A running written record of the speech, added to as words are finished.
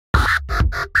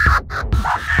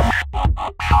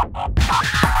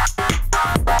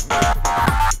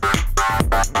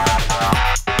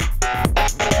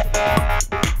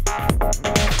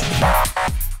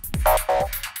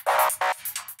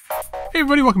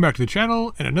everybody, welcome back to the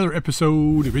channel and another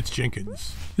episode of It's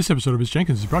Jenkins. This episode of It's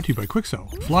Jenkins is brought to you by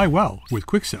Quikscell. Fly well with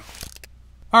Quikscell.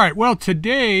 Alright, well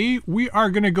today we are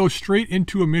going to go straight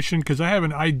into a mission because I have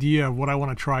an idea of what I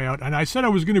want to try out. And I said I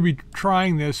was going to be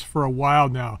trying this for a while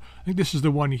now. I think this is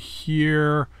the one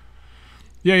here.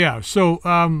 Yeah. So,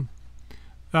 the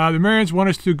Marians want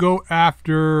us to go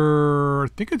after, I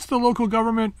think it's the local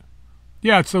government.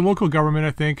 Yeah, it's the local government,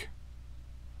 I think.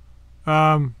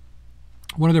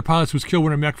 One of their pilots was killed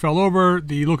when a mech fell over.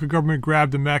 The local government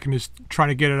grabbed the mech and is trying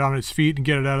to get it on its feet and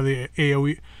get it out of the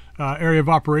AOE area of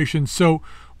operations. So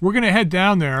we're going to head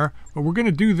down there, but we're going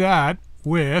to do that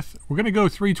with, we're going to go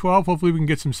 312. Hopefully we can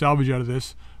get some salvage out of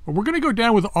this. But we're going to go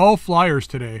down with all flyers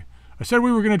today. I said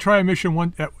we were going to try a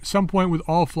mission at some point with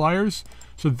all flyers.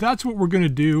 So that's what we're going to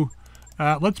do.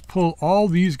 Let's pull all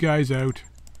these guys out.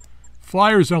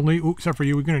 Flyers only. Ooh, except for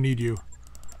you. We're going to need you.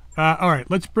 Alright,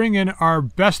 let's bring in our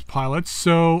best pilots.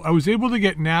 So I was able to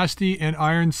get Nasty and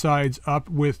Ironsides up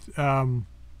with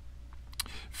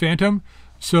Phantom.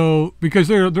 So, because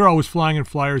they're always flying in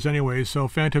flyers anyway, so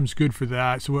Phantom's good for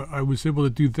that. So I was able to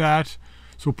do that.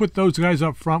 So we'll put those guys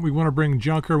up front. We want to bring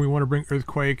Junker, we want to bring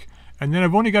Earthquake. And then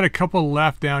I've only got a couple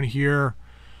left down here.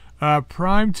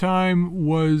 Primetime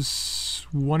was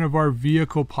one of our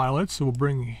vehicle pilots, so we'll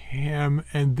bring him.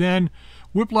 And then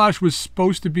Whiplash was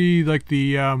supposed to be like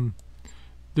the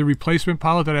replacement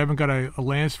pilot that I haven't got a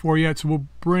lance for yet, so we'll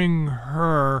bring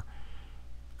her.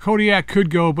 Kodiak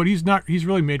could go, but he's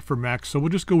really made for mechs, so we'll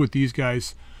just go with these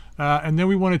guys. And then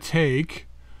we want to take,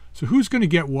 so who's going to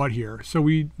get what here? So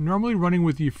we normally running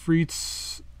with the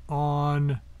Ifrits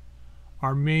on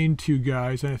our main two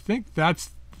guys, and I think that's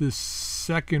the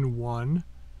second one.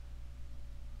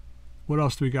 What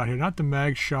else do we got here? Not the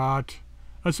mag shot.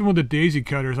 That's the one with the daisy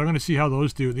cutters. I'm going to see how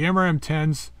those do. The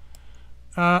MRM-10s.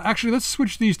 Actually, let's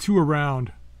switch these two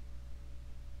around.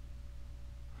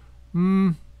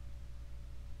 No,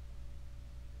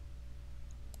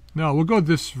 we'll go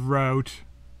this route.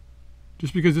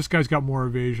 Just because this guy's got more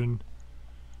evasion.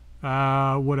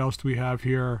 What else do we have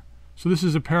here? So this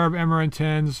is a pair of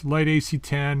MRM-10s, light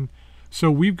AC-10. So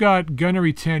we've got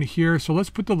gunnery 10 here. So let's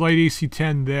put the light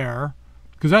AC-10 there.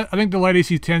 Because I think the light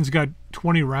AC-10's got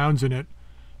 20 rounds in it.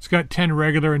 It's got 10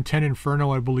 regular and 10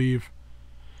 Inferno, I believe.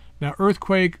 Now,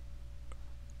 Earthquake,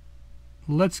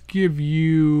 let's give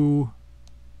you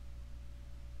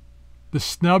the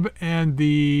snub and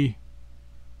the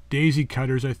daisy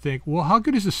cutters, I think. Well, how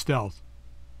good is the stealth?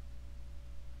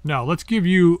 No, let's give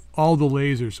you all the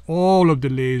lasers. All of the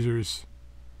lasers.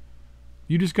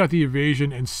 You just got the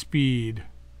evasion and speed.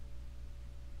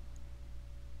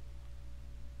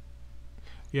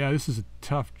 Yeah, this is a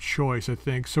tough choice, I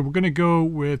think. So we're going to go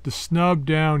with the snub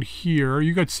down here.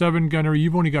 You got 7 gunnery.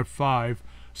 You've only got 5.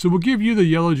 So we'll give you the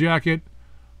yellow jacket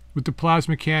with the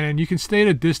plasma cannon. You can stay at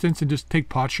a distance and just take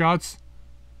pot shots.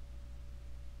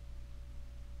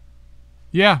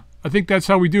 Yeah, I think that's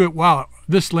how we do it. Wow,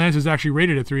 this lance is actually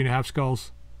rated at 3.5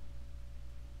 skulls.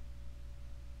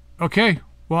 Okay.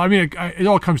 Well, I mean, it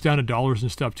all comes down to dollars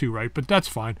and stuff too, right? But that's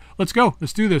fine. Let's go.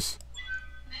 Let's do this.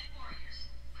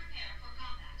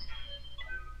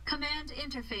 Command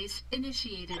interface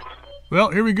initiated.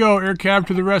 Well, here we go. Air cab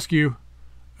to the rescue.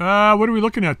 What are we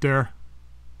looking at there?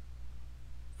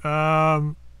 Is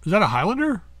that a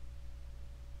Highlander?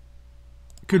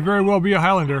 Could very well be a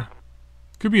Highlander.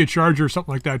 Could be a Charger or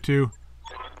something like that too.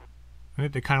 I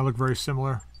think they kind of look very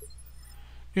similar.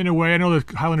 In a way, I know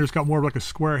the Highlander's got more of like a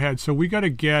square head, so we got to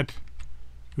get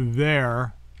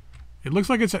there. It looks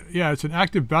like it's an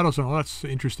active battle zone. Oh, that's an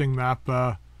interesting map.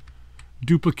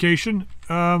 Duplication.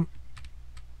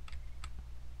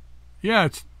 Yeah,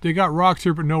 they got rocks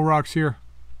here, but no rocks here.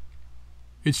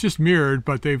 It's just mirrored,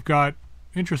 but they've got,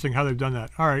 interesting how they've done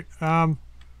that. All right,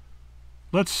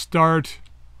 let's start.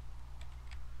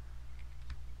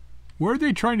 Where are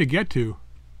they trying to get to?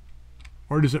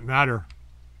 Or does it matter?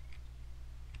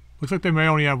 Looks like they may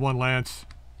only have 1 lance.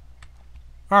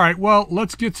 All right, well,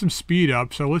 let's get some speed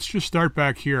up. So let's just start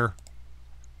back here.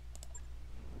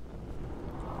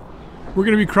 We're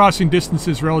going to be crossing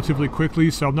distances relatively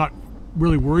quickly, so I'm not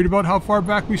really worried about how far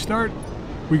back we start.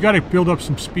 We got to build up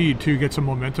some speed too, get some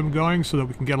momentum going so that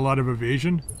we can get a lot of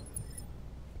evasion.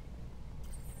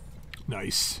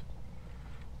 Nice.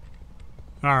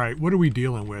 Alright, what are we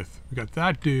dealing with? We got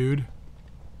that dude,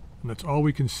 and that's all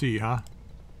we can see, huh?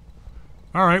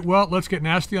 Alright, well, let's get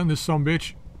nasty on this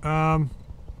sumbitch. Doesn't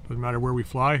matter where we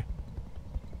fly.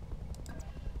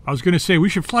 I was going to say we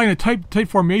should fly in a tight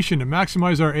formation to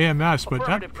maximize our AMS, but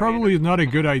that probably is not a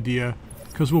good idea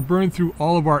because we'll burn through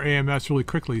all of our AMS really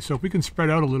quickly. So if we can spread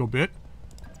out a little bit,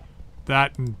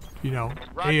 that and, you know,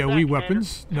 AoE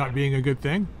weapons not being a good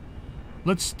thing.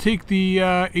 Let's take the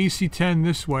AC-10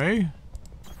 this way.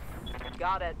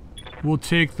 Got it. We'll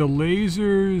take the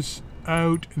lasers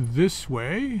out this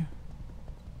way.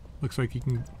 Looks like you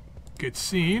can get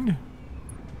seen.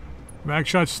 Mag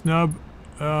shot snub.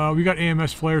 We got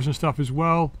AMS flares and stuff as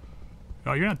well.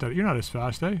 Oh, you're not as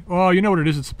fast, eh? Oh, you know what it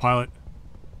is? It's the pilot.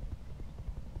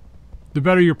 The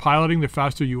better you're piloting, the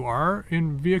faster you are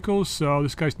in vehicles. So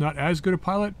this guy's not as good a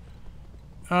pilot.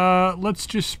 Let's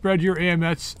just spread your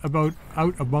AMS out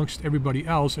amongst everybody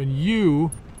else, and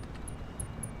you.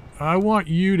 I want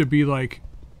you to be like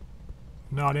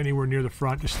not anywhere near the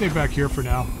front. Just stay back here for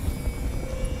now.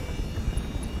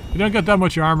 You don't got that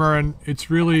much armor, and it's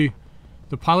really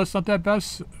the pilot's not that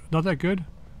best, not that good.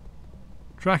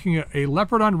 Tracking a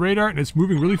leopard on radar, and it's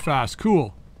moving really fast.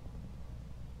 Cool.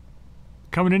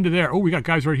 Coming into there. Oh, we got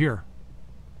guys right here.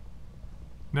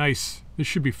 Nice. This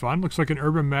should be fun. Looks like an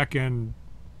urban mech and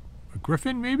a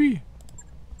griffin, maybe?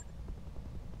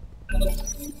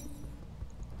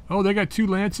 Oh, they got 2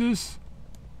 lances.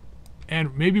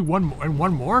 And maybe one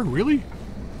more? Really?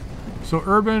 So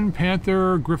urban,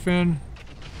 panther, griffin.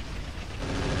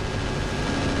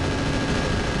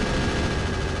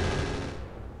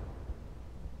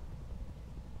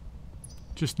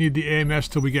 Just need the AMS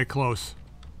till we get close.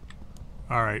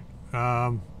 Alright.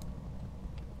 So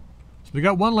they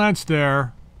got 1 lance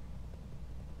there.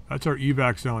 That's our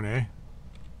evac zone, eh?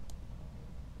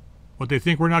 What, they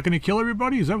think we're not going to kill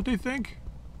everybody? Is that what they think?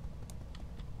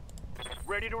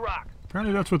 Ready to rock.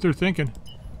 Apparently that's what they're thinking.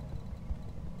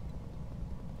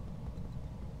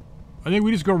 I think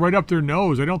we just go right up their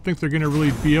nose. I don't think they're going to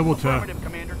really be able to... Affirmative,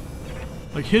 Commander.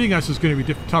 Like, hitting us is going to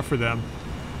be tough for them.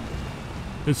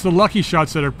 It's the lucky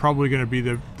shots that are probably going to be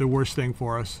the worst thing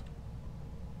for us.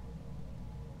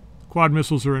 Quad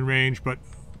missiles are in range, but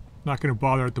not going to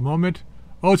bother at the moment.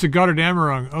 Oh, it's a Goddard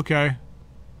Amarung. Okay.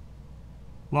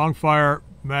 Long fire,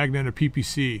 Magna, and a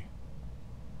PPC.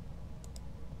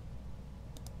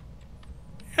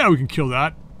 Yeah, we can kill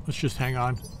that. Let's just hang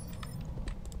on.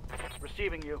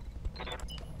 Receiving you.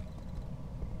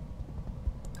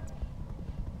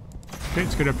 Okay,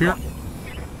 let's get up here.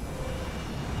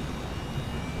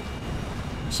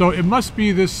 So it must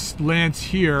be this lance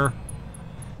here.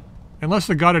 Unless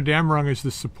the Goddard Amarung is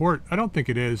the support. I don't think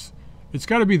it is. It's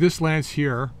got to be this lance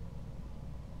here.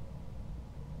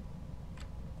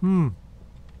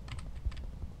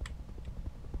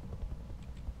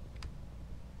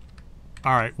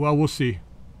 Alright, well, we'll see.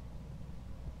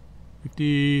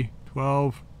 50,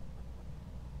 12,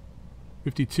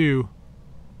 52.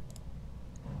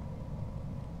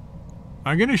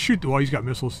 I'm going to shoot... Well, he's got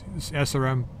missiles. This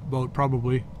SRM boat,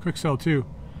 probably. Quikscell, too.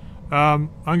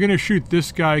 I'm going to shoot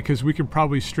this guy because we can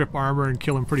probably strip armor and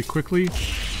kill him pretty quickly.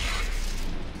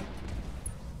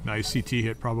 Nice CT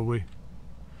hit, probably.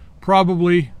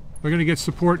 Probably. We're going to get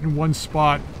support in 1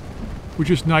 spot, which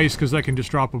is nice because I can just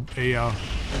drop a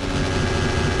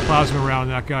plasma around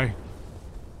that guy.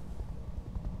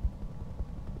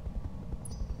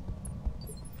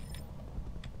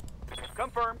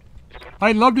 Confirmed.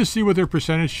 I'd love to see what their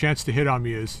percentage chance to hit on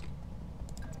me is.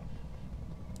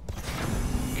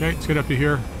 Okay, let's get up to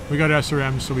here. We got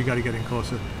SRM, so we got to get in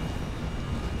closer.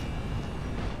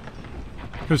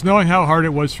 Because knowing how hard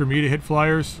it was for me to hit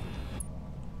flyers,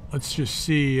 let's just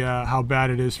see how bad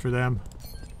it is for them.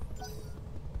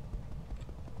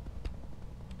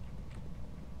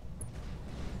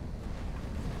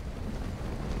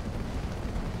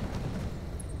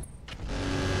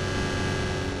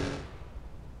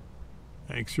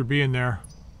 Thanks for being there.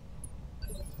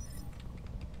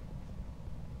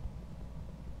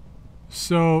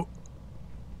 So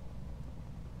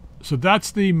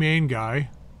that's the main guy.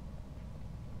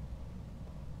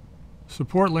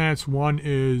 Support Lance 1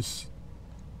 is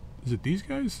it these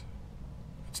guys?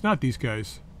 It's not these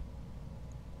guys.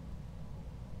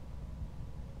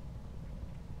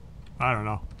 I don't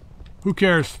know. Who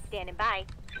cares? Standing by.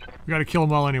 We gotta kill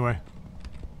them all anyway.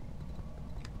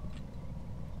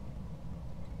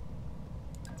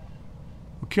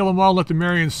 We'll kill them all, let the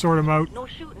Marians sort them out. No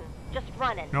shooting, just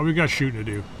running. No, we got shooting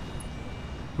to do.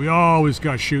 We always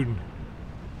got shooting.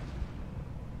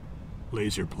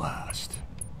 Laser blast.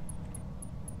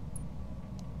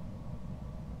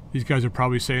 These guys are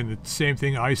probably saying the same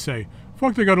thing I say.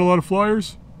 Fuck, they got a lot of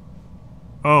flyers.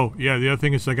 Oh, yeah, the other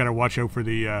thing is I gotta watch out for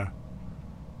the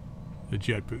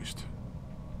jet boost.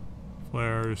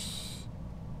 Flares.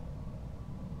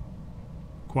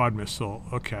 Quad missile,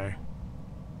 okay.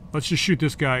 Let's just shoot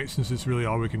this guy since it's really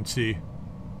all we can see.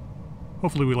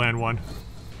 Hopefully we land one.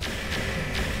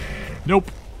 Nope.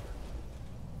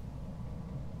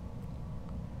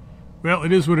 Well,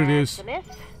 it is what it is.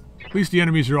 At least the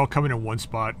enemies are all coming in one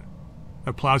spot.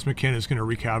 That plasma cannon is going to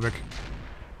wreak havoc.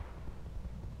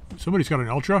 Somebody's got an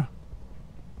ultra.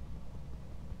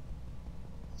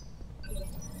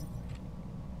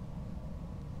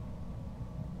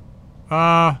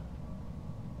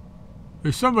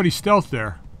 There's somebody stealth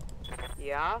there.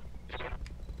 Yeah?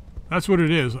 That's what it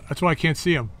is. That's why I can't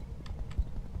see him.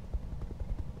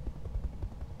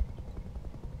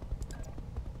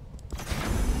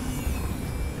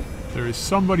 There is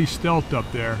somebody stealthed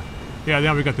up there. Yeah,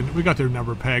 now we got their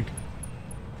number pegged.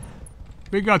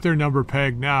 We got their number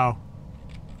pegged now.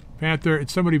 Panther,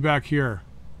 it's somebody back here.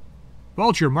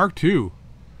 Vulture, Mark II.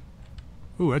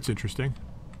 Ooh, that's interesting.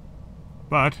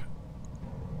 But,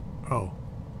 oh,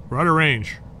 we're out of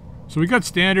range. So we got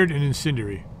standard and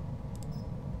incendiary.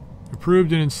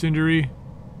 Improved and incendiary.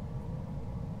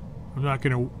 I'm not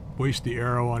going to waste the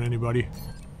arrow on anybody.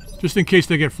 Just in case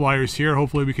they get flyers here,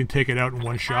 hopefully we can take it out in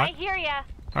one shot. I hear ya.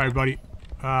 All right, buddy.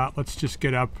 Let's just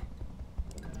get up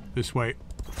this way.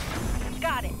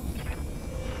 Got it.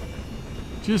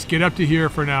 Just get up to here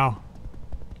for now.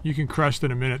 You can crest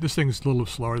in a minute. This thing's a little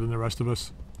slower than the rest of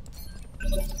us.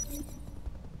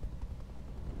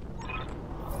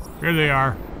 Here they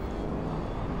are.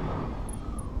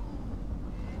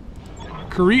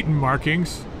 Cretin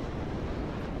markings.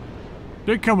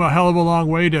 They come a hell of a long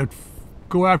way to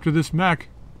go after this mech.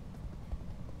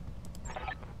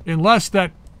 Unless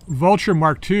that Vulture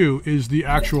Mark II is the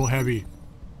actual heavy.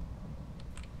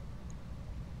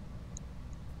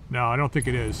 No, I don't think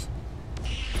it is.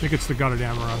 I think it's the God of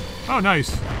Amaron. Oh,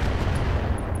 nice.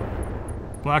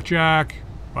 Blackjack.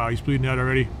 Wow, he's bleeding out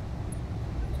already.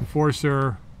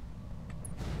 Enforcer.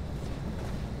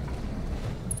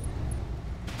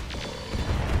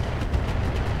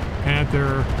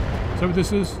 Panther. Is that what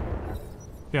this is?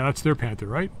 Yeah, that's their Panther,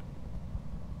 right?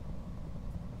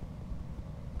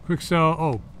 Quikscell.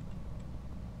 Oh.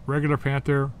 Regular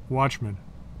Panther. Watchman.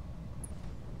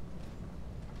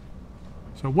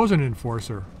 So it was an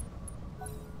Enforcer.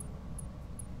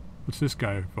 What's this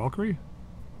guy? Valkyrie?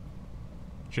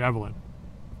 Javelin.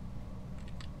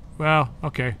 Well,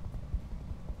 okay.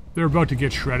 They're about to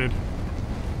get shredded.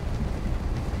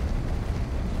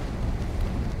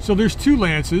 So there's two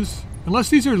lances. Unless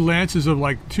these are lances of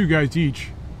like 2 guys each.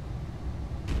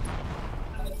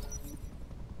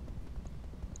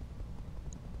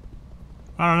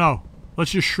 I don't know.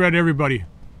 Let's just shred everybody.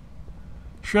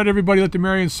 Shred everybody, let the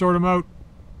Marians sort them out.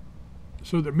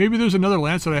 So that maybe there's another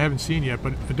lance that I haven't seen yet,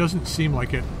 but it doesn't seem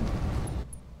like it.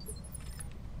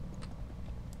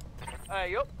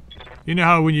 Yup. You know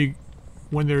how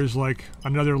when there's like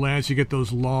another lance, you get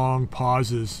those long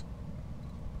pauses.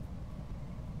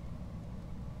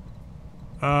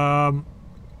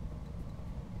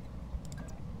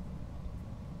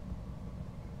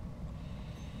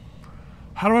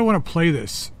 How do I want to play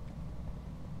this?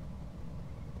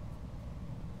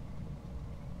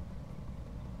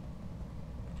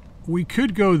 We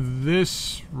could go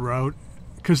this route,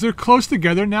 because they're close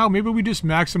together now. Maybe we just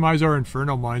maximize our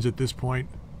Inferno mines at this point.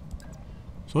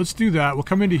 So let's do that. We'll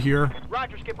come into here.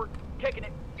 Roger, Skipper. Kicking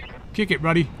it. Kick it,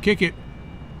 buddy. Kick it.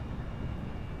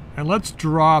 And let's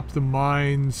drop the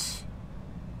mines.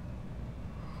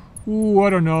 Ooh, I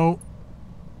don't know.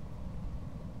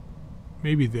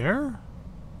 Maybe there?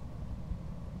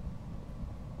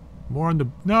 More on the...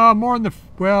 No, more on the...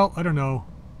 Well, I don't know.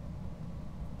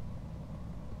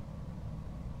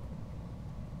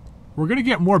 We're going to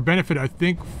get more benefit, I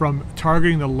think, from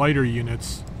targeting the lighter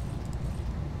units.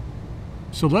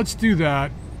 So let's do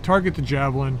that. Target the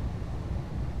Javelin.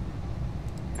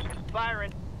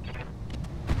 Firing.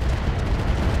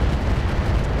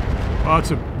 Oh,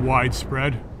 it's a wide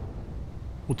spread.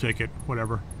 We'll take it.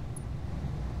 Whatever.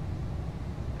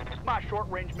 My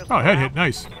short-range missile. Oh, head hit.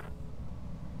 Nice.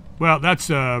 Well, that's,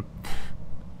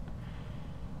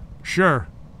 sure.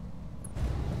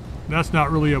 That's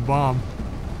not really a bomb.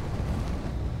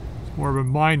 It's more of a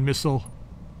mine missile.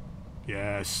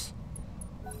 Yes.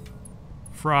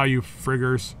 Fry, you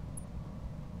friggers.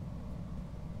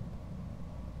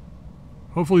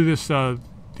 Hopefully this,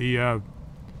 the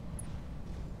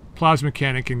plasma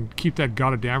cannon can keep that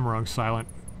God of Damarung silent.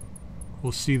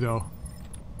 We'll see, though.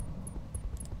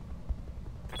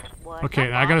 Okay,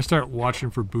 now I gotta start watching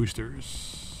for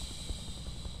boosters.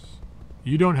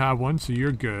 You don't have one, so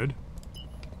you're good.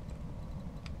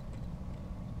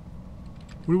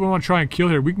 What do we want to try and kill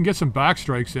here? We can get some back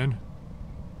strikes in.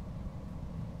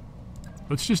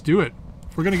 Let's just do it.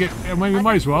 If we're gonna get... we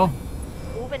might as well.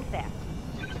 Moving fast.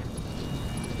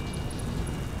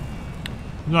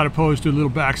 I'm not opposed to a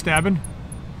little backstabbing.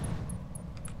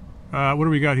 What do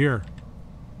we got here?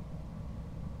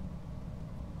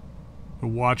 The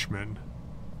Watchman.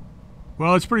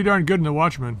 Well, it's pretty darn good in the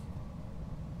Watchman.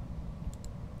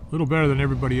 A little better than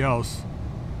everybody else.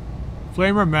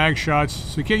 Flamer, mag shots.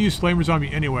 So you can't use flamers on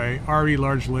me anyway. RE,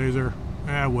 large laser.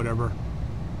 Whatever.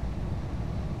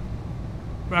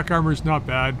 Back armor's not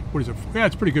bad. What is it? Yeah,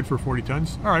 it's pretty good for 40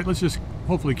 tons. Alright, let's just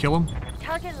hopefully kill him.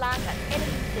 Target lock on enemy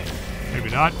 6. Maybe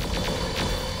not.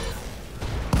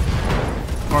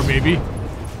 Or maybe.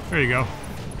 There you go.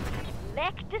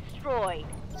 Mech destroyed.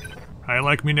 I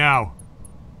like me now.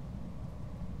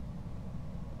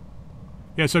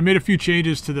 Yeah, so I made a few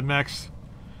changes to the mechs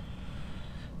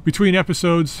between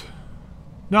episodes.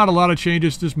 Not a lot of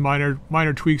changes, just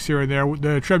minor tweaks here and there.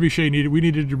 The trebuchet we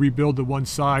needed to rebuild the one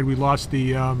side. We lost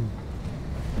the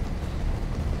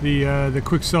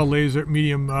Quikscell laser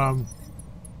medium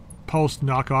pulse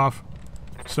knockoff,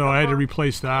 so I had to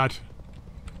replace that.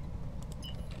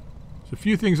 So a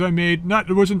few things I made.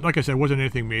 It wasn't, like I said, it wasn't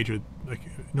anything major. Like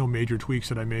no major tweaks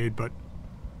that I made, but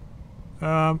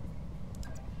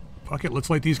fuck it, let's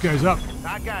light these guys up.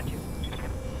 I got you.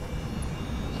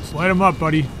 Let's light them up,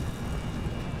 buddy.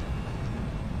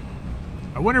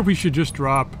 I wonder if we should just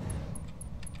drop.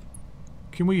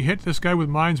 Can we hit this guy with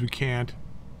mines? We can't.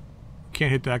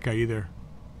 Can't hit that guy either.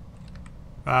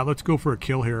 Let's go for a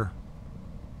kill here.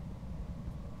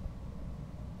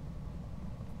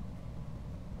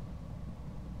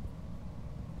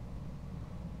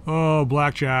 Oh,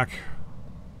 blackjack.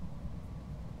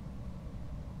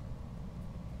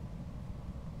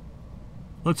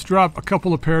 Let's drop a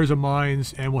couple of pairs of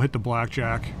mines and we'll hit the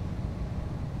blackjack.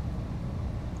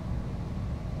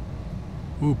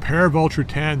 Ooh, pair of Ultra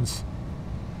 10s.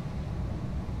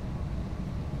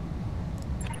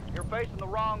 You're facing the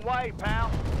wrong way,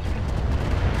 pal.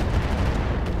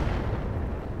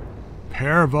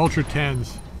 Pair of Ultra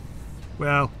 10s.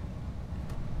 Well,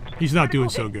 he's not doing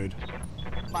so good.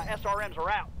 My SRMs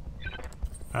are out.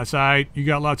 That's alright. You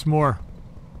got lots more.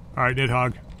 Alright,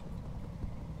 Nidhogg.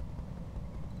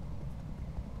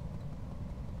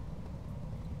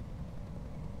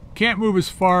 Can't move as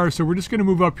far, so we're just going to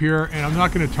move up here, and I'm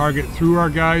not going to target through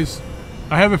our guys.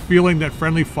 I have a feeling that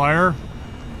friendly fire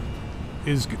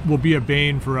will be a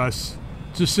bane for us,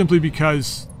 just simply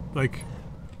because, like,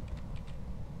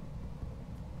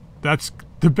 that's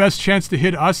the best chance to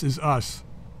hit us is us.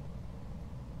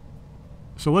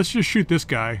 So let's just shoot this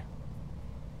guy.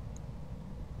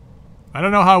 I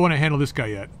don't know how I want to handle this guy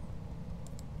yet.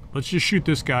 Let's just shoot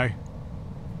this guy.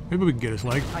 Maybe we can get his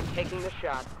leg. I'm taking the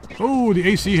shot. Oh, the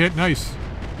AC hit. Nice.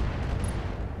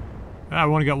 I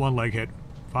only got one leg hit.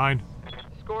 Fine.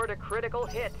 Scored a critical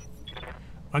hit.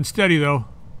 Unsteady, though.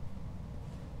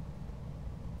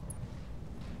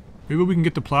 Maybe we can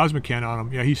get the plasma can on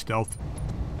him. Yeah, he's stealth.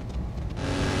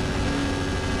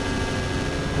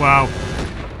 Wow.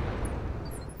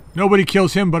 Nobody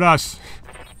kills him but us.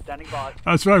 Standing by.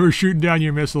 That's why we're shooting down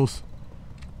your missiles.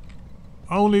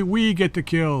 Only we get to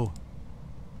kill.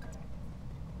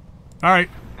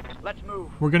 Alright. Let's move.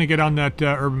 We're gonna get on that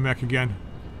urban mech again.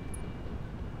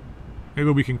 Maybe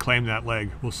we can claim that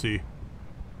leg. We'll see.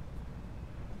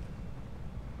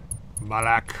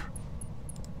 Malak.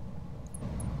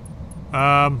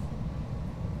 Not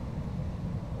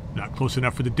close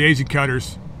enough for the daisy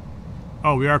cutters.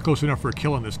 Oh, we are close enough for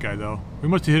killing this guy, though. We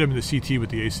must have hit him in the CT with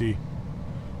the AC.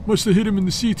 Must have hit him in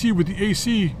the CT with the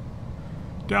AC.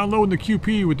 Down low in the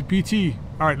QP with the PT.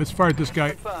 Alright, let's fire at this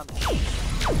guy. Confirmed.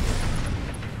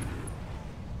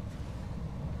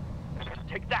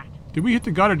 Take that. Did we hit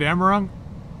the Goddard Amarang?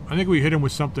 I think we hit him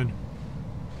with something.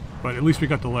 But at least we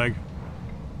got the leg.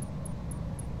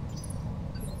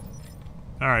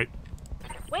 Alright.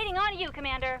 Waiting on you,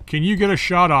 Commander. Can you get a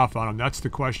shot off on him? That's the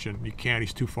question. You can't.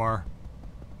 He's too far.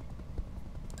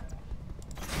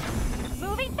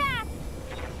 Moving fast.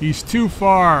 He's too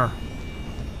far.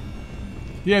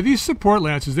 Yeah, these support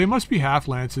lances, they must be half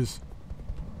lances.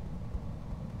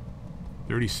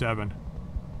 37.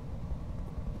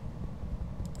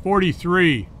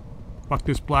 43. Fuck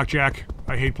this blackjack.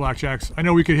 I hate blackjacks. I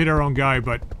know we could hit our own guy,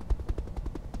 but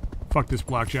fuck this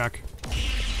blackjack.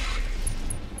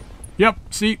 Yep,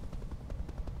 see?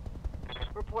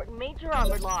 Report major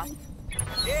armor loss.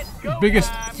 The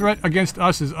biggest threat against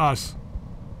us is us.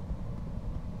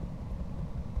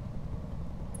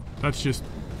 That's just...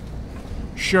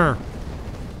 Sure.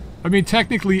 I mean,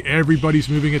 technically everybody's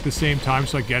moving at the same time,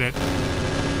 so I get it.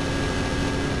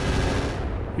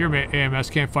 Your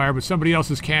AMS can't fire, but somebody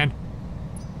else's can.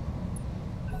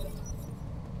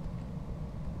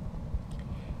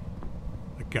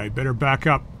 That guy better back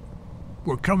up.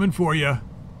 We're coming for you.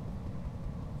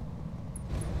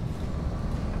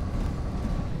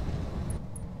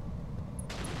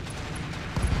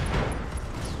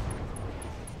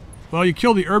 Well, you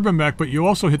kill the urban mech, but you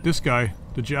also hit this guy,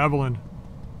 the javelin.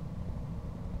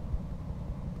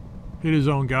 Hit his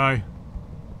own guy.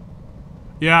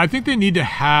 Yeah, I think they need to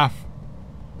half.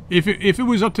 If it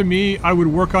was up to me, I would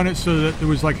work on it so that there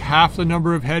was like half the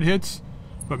number of head hits,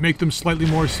 but make them slightly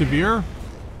more severe,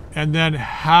 and then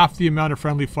half the amount of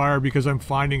friendly fire, because I'm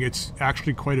finding it's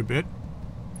actually quite a bit.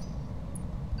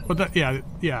 But that,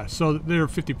 yeah, so they're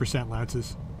 50%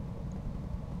 lances.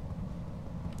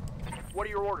 What are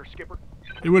your orders, Skipper?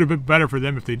 It would have been better for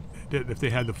them if they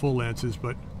had the full lances,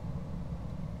 but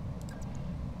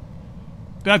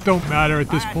that don't matter at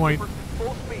this point.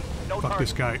 Full speed, no Fuck target.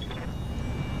 this guy.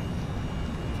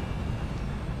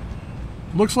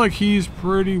 Looks like he's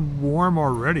pretty warm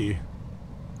already.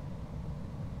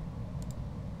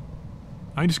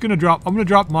 I'm gonna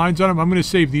drop mines on him. I'm gonna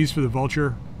save these for the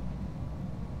vulture.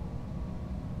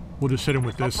 We'll just hit him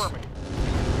with this. Affirmative.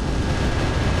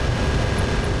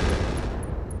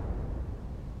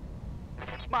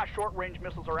 My short-range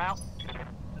missiles are out.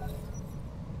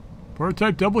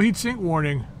 Prototype double heat sink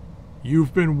warning.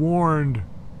 You've been warned.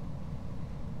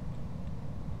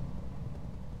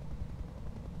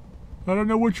 I don't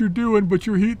know what you're doing, but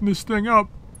you're heating this thing up.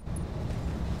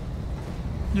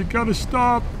 You gotta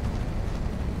stop.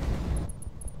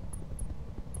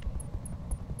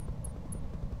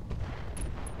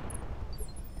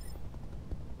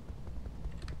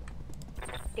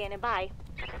 Standing by.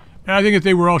 And I think if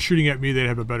they were all shooting at me, they'd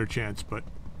have a better chance, but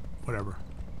whatever.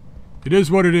 It is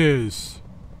what it is.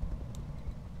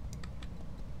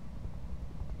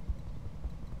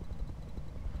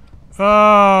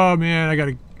 Oh, man, I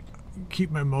gotta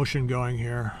keep my motion going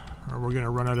here, or we're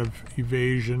gonna run out of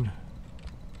evasion.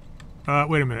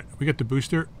 Wait a minute. We got the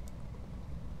booster?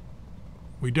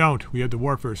 We don't. We have the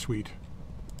warfare suite.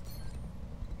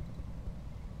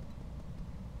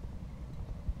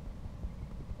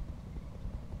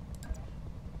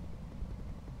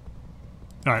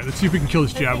 Alright, let's see if we can kill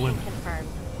this javelin. Position confirmed.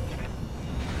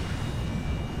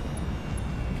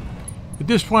 At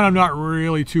this point, I'm not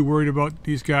really too worried about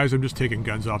these guys. I'm just taking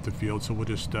guns off the field, so we'll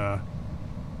just,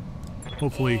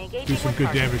 hopefully do some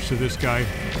good damage to this guy.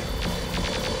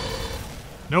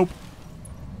 Nope.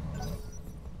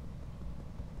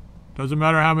 Doesn't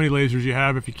matter how many lasers you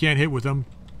have, if you can't hit with them,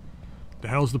 the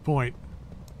hell's the point?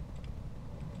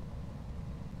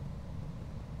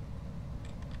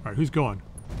 Alright, who's going?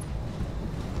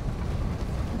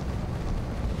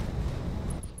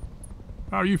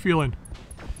 How are you feeling?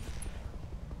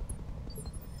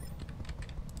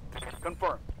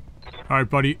 Confirmed. Alright,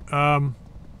 buddy.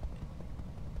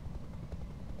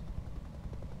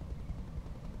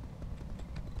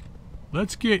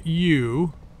 Let's get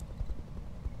you.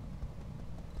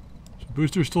 So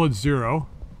booster's still at 0.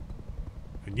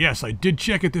 And yes, I did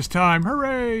check it this time.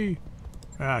 Hooray!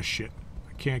 Ah, shit.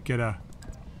 I can't get a...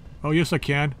 Oh, yes, I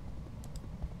can.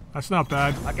 That's not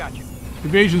bad. I got you.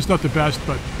 Evasion's not the best,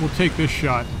 but we'll take this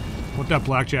shot. Want that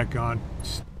blackjack gone.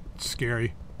 It's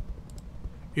scary.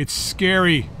 It's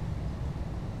scary.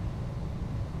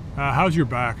 How's your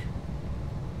back?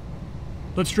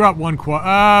 Let's drop one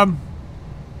quad.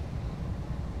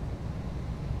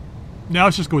 Now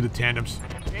let's just go with the tandems.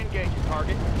 Engage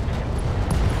target.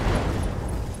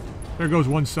 There goes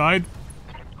one side.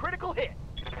 Critical hit.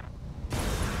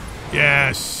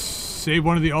 Yes! Save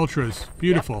one of the ultras.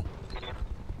 Beautiful.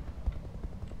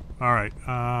 Alright,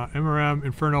 MRM,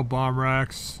 Inferno Bomb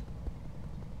Racks.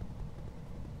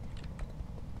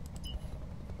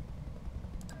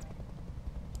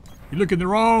 You're looking the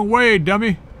wrong way,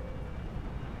 dummy!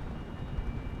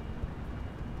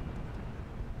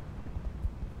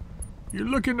 You're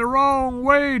looking the wrong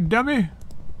way, dummy!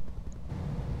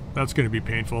 That's gonna be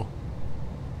painful.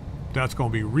 That's gonna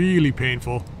be really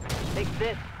painful. Take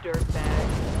this,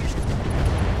 dirtbag.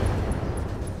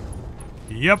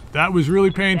 Yep, that was really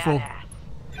painful.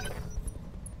 Badass.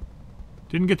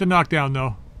 Didn't get the knockdown,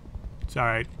 though. It's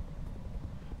alright.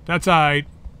 That's alright.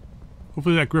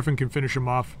 Hopefully that Griffin can finish him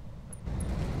off.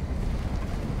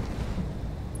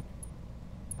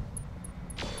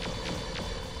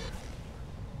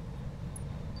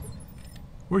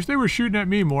 Wish they were shooting at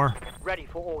me more. Ready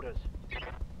for orders.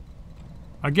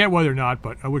 I get why they're not,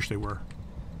 but I wish they were.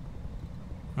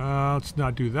 Let's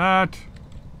not do that.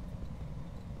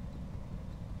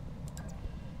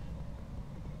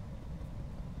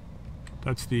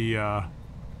 That's the, yeah,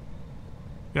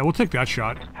 we'll take that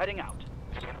shot. Heading out.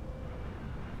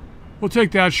 We'll take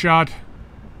that shot.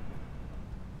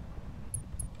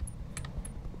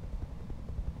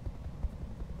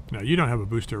 No, you don't have a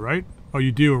booster, right? Oh,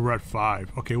 you do, and we're at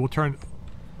 5. Okay, we'll try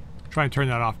and turn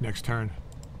that off next turn.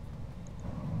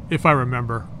 If I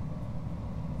remember.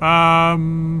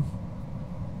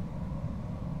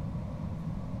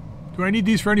 Do I need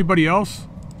these for anybody else?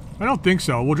 I don't think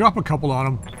so. We'll drop a couple on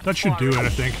them. That should do it, I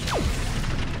think.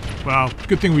 Well,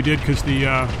 good thing we did because the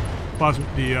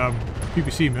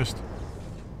PPC missed.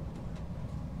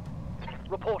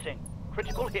 Reporting.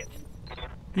 Critical hit.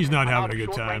 He's not I'm having out a of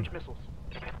good time. short-range missiles.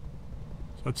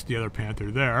 So that's the other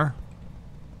Panther there.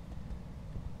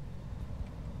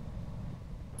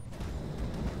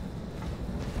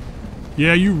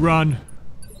 Yeah, you run.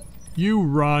 You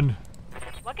run.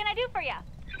 What can I do for you?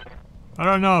 I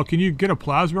don't know. Can you get a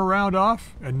plasma round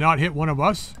off and not hit one of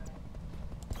us?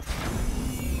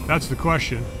 That's the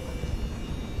question.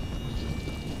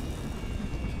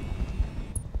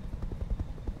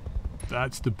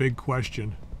 That's the big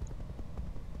question.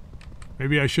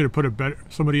 Maybe I should have put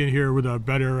somebody in here with a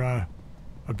better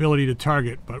ability to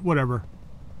target, but whatever.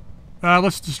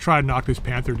 Let's just try and knock this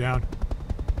Panther down.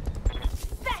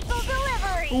 Special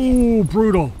delivery! Ooh,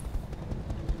 brutal.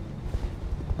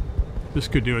 This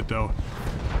could do it, though.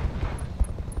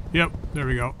 Yep, there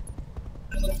we go.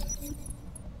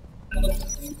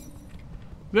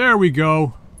 There we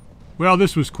go. Well,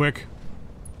 this was quick.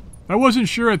 I wasn't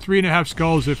sure at 3.5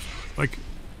 skulls if, like,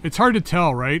 it's hard to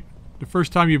tell, right? The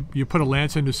first time you put a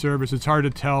lance into service, it's hard to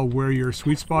tell where your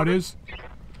sweet spot is.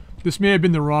 This may have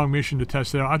been the wrong mission to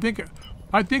test it out.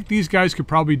 I think these guys could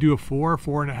probably do a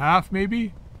 4.5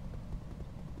 maybe,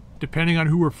 depending on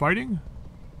who we're fighting.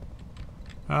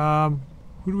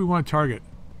 Who do we want to target?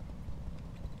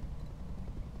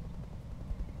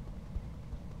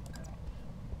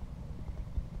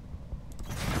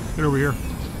 Get over here.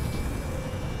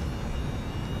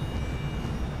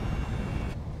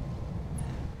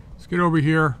 Let's get over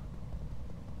here.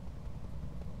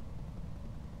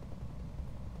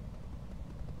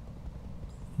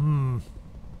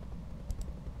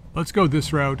 Let's go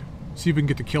this route. See if we can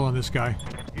get the kill on this guy.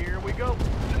 Here we go.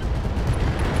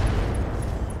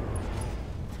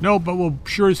 No, but we'll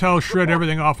sure as hell shred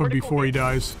everything off him before he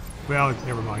dies. Well,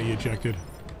 never mind, he ejected.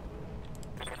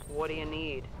 What do you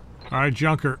need? Alright,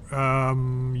 Junker.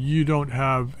 You don't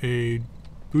have a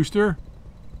booster?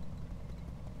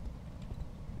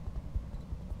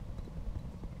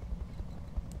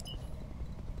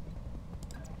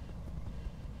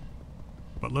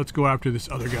 But let's go after this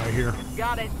other guy here.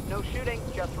 Got it. No shooting,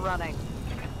 just running.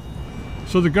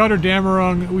 So the Gutter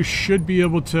Damarung, we should be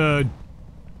able to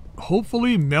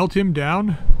hopefully melt him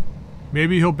down.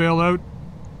 Maybe he'll bail out.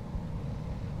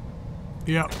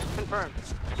 Yeah. Confirmed.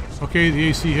 Okay, the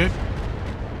AC hit.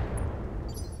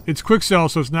 It's Quikscell,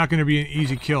 so it's not going to be an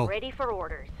easy kill. Ready for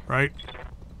orders. Right?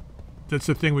 That's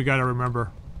the thing we got to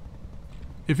remember.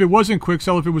 If it wasn't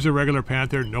Quikscell, if it was a regular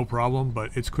Panther, no problem,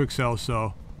 but it's Quikscell,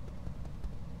 so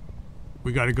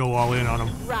we got to go all in on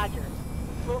him. Roger.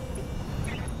 Full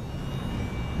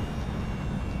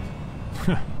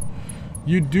speed.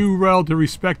 You do well to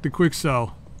respect the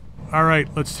Quikscell.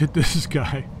 Alright, let's hit this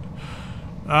guy.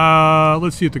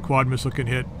 Let's see if the quad missile can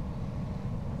hit.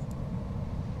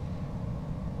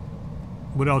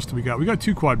 What else do we got? We got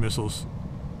 2 quad missiles.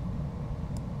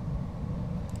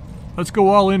 Let's go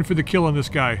all in for the kill on this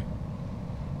guy.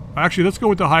 Actually, let's go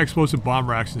with the high explosive bomb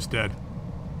racks instead.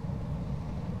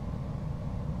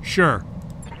 Sure.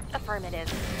 Affirmative.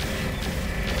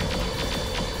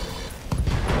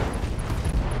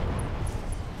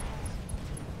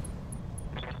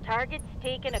 Target's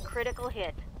taken a critical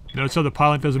hit. Notice how the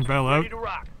pilot doesn't bail out? Ready to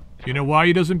rock. You know why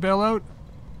he doesn't bail out?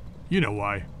 You know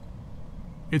why.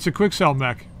 It's a Quikscell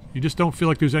mech. You just don't feel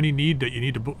like there's any need that you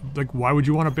need to... Like, why would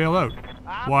you want to bail out?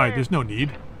 Why? There's no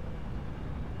need.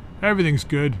 Everything's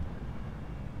good.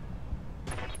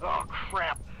 Oh,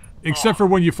 crap. Except for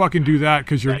when you fucking do that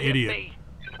because you're an That hit idiot. me.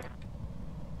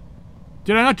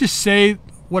 Did I not just say...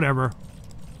 Whatever.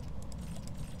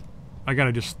 I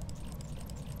gotta just...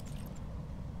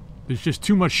 There's just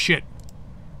too much shit.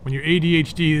 When you're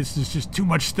ADHD, this is just too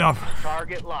much stuff.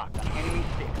 Target locked on enemy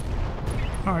 6.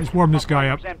 Alright, let's warm this guy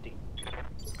up. Empty.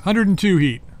 102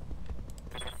 heat.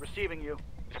 Receiving you.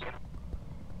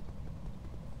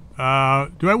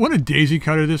 Do I want to daisy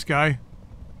cutter this guy?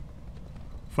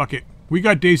 Fuck it. We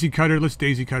got daisy cutter. Let's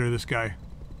daisy cutter this guy.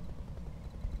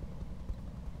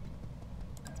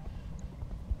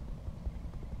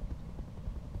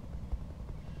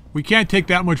 We can't take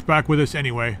that much back with us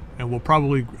anyway, and we'll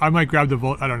probably... I might grab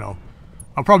the I don't know.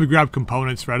 I'll probably grab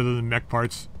components rather than mech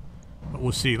parts. But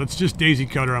we'll see. Let's just daisy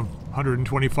cutter them.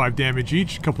 125 damage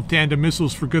each. A couple tandem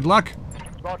missiles for good luck.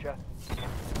 Roger.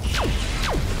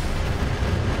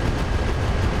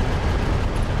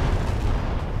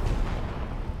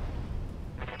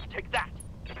 Take that.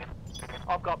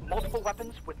 I've got multiple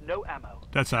weapons with no ammo.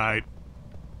 That's alright.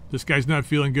 This guy's not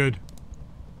feeling good.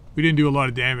 We didn't do a lot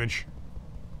of damage.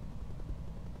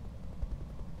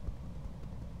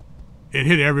 It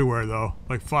hit everywhere though.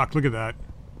 Like fuck, look at that.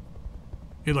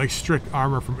 It like stripped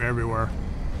armor from everywhere.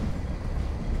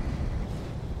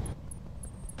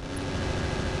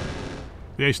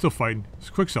 Yeah, he's still fighting. It's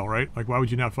Quikscell, right? Like why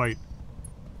would you not fight?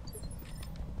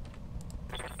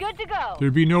 Good to go.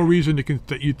 There'd be no reason to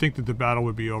that you'd think that the battle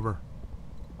would be over.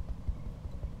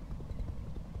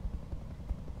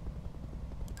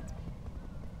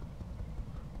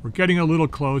 We're getting a little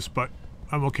close, but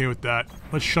I'm okay with that.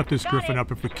 Let's shut this Griffin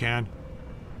up if we can.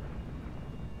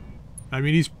 I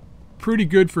mean, he's pretty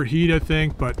good for heat, I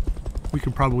think, but we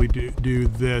could probably do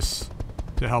this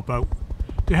to help out.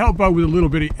 To help out with a little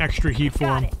bit of extra heat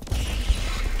for him.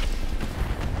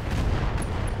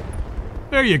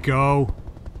 There you go.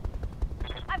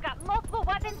 I've got multiple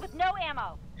weapons with no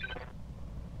ammo.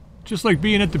 Just like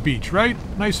being at the beach, right?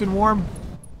 Nice and warm.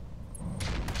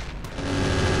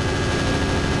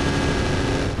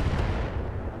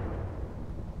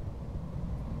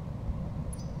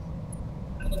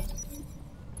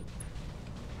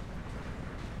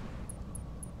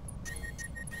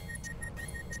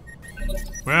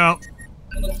 Well,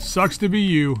 sucks to be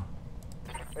you.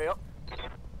 Yep.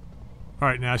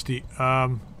 Alright, Nasty.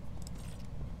 Oh.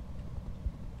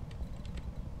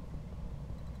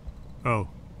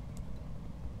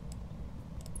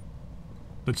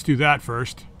 Let's do that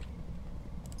first.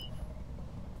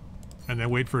 And then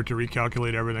wait for it to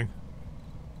recalculate everything.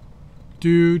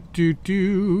 Do.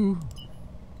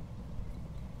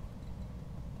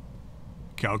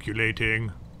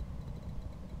 Calculating.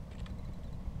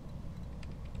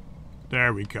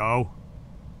 There we go.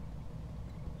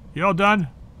 You all done?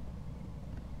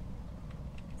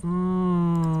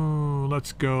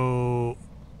 Let's go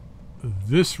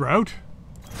this route.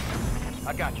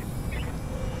 I got you.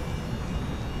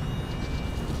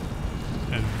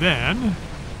 And then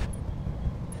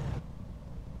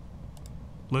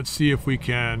let's see if we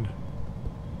can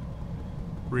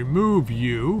remove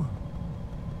you.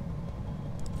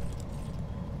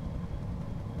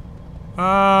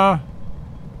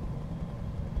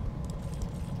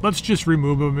 Let's just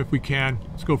remove him if we can.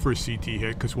 Let's go for a CT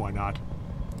hit, because why not?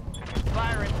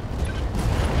 Firing.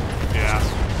 Yeah.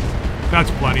 That's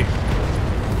plenty.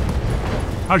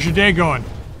 How's your day going?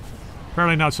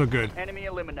 Apparently not so good. Enemy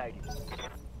eliminated.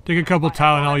 Take a couple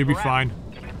Tylenol, you'll be fine.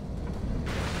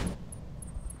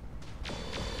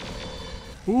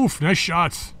 Oof, nice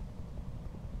shots.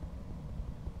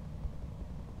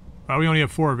 We only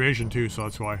have 4 evasion too, so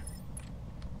that's why.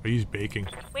 But he's baking.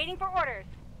 Waiting for orders.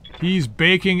 He's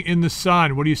baking in the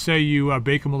sun. What do you say you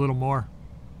bake him a little more?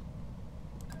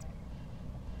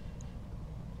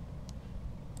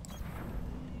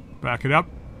 Back it up.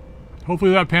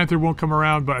 Hopefully that Panther won't come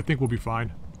around, but I think we'll be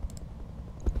fine.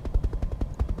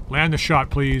 Land the shot,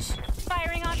 please.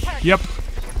 Firing on target. Yep.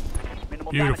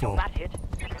 Minimal Beautiful. damage on that hit.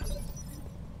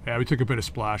 Yeah, we took a bit of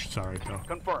splash. It's alright, though.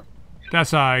 Confirm.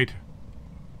 That's alright.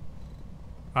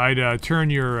 I'd turn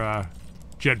your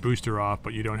jet booster off,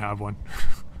 but you don't have one.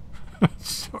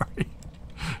 Sorry.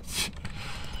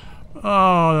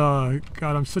 Oh,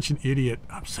 God, I'm such an idiot.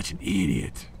 I'm such an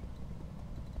idiot.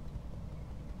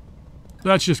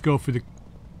 Let's just go for the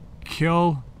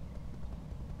kill.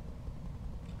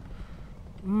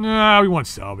 Nah, we want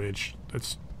salvage.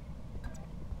 Let's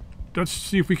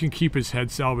see if we can keep his head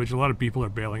salvaged. A lot of people are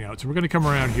bailing out, so we're going to come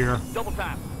around here. Double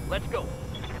time. Let's go.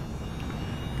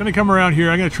 Gonna come around here.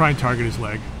 I'm going to try and target his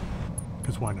leg.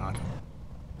 Because why not?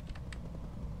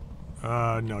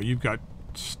 No, you've got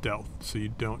stealth, so you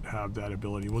don't have that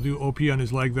ability. We'll do OP on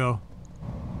his leg, though.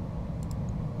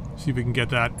 See if we can get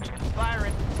that.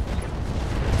 Firing.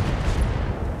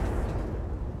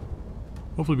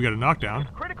 Hopefully we got a knockdown.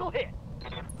 Critical hit.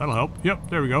 That'll help. Yep,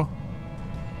 there we go.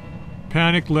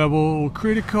 Panic level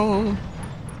critical.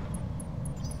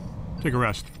 Take a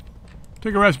rest.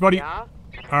 Take a rest, buddy. Yeah?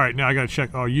 Alright, now I gotta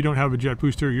check. Oh, you don't have a jet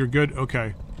booster. You're good?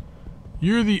 Okay.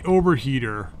 You're the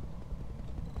overheater.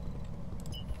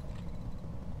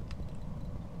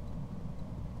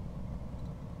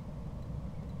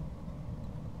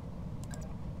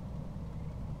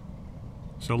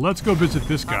 So let's go visit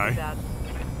this guy.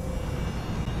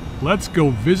 Let's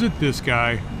go visit this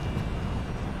guy.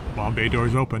 Bomb bay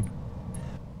doors open.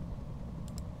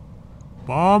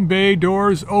 Bomb bay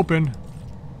doors open.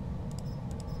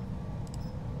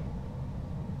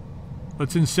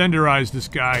 Let's incendiarize this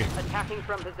guy. Attacking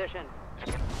from position.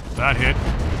 That hit.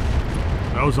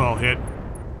 Those all hit.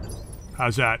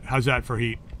 How's that? How's that for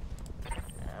heat?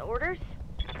 Orders?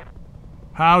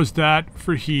 How's that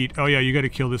for heat? Oh yeah, you gotta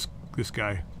kill this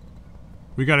guy.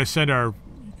 We gotta send our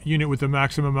unit with the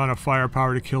maximum amount of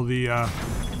firepower to kill the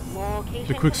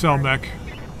Quikscell mech.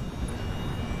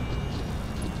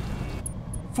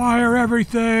 Fire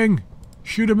everything!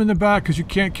 Shoot him in the back because you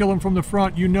can't kill him from the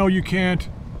front. You know you can't.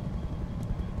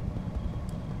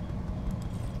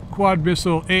 Quad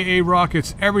missile, AA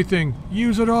rockets, everything.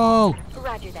 Use it all!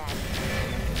 Roger that.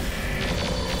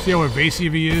 See how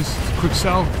evasive he is?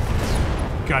 Quikscell?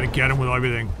 Gotta get him with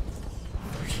everything.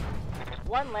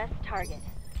 One less target.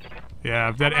 Yeah,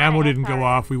 if that ammo didn't go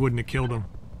off, we wouldn't have killed him.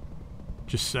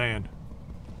 Just saying.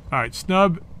 Alright,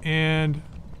 snub, and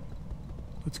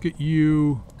let's get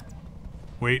you...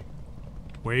 Wait.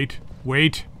 Wait.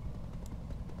 Wait.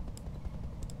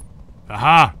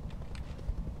 Aha!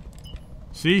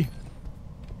 See?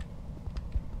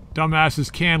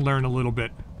 Dumbasses can learn a little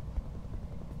bit.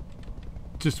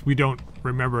 Just we don't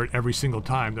remember it every single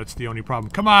time. That's the only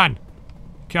problem. Come on!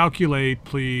 Calculate,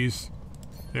 please.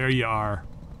 There you are.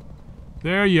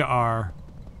 There you are.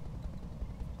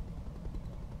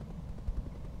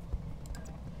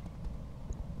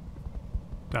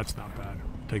 That's not bad.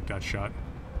 Take that shot.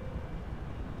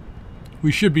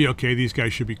 We should be okay. These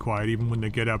guys should be quiet even when they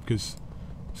get up because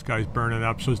this guy's burning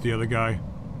up, so's the other guy.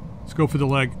 Let's go for the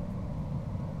leg.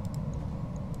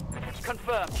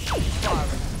 Confirmed.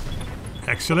 Firing.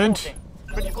 Excellent.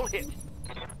 Critical hit.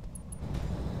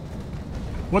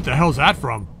 What the hell's that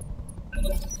from?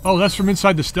 Oh, that's from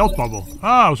inside the stealth bubble.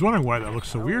 Ah, I was wondering why that looks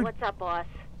so weird. What's up, boss?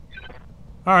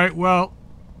 Alright, well,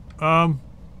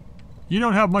 you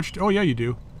don't have much to, oh yeah, you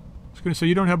do. I was gonna say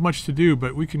you don't have much to do,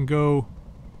 but we can go...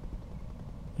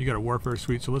 You got a warfare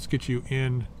suite, so let's get you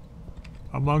in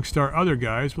amongst our other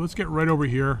guys. But let's get right over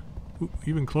here. Ooh,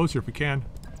 even closer if we can.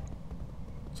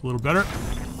 It's a little better.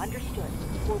 Understood.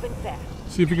 Moving fast.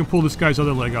 See if we can pull this guy's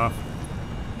other leg off.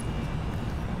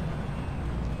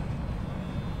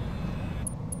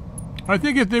 I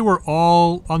think if they were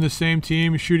all on the same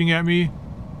team shooting at me,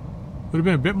 would have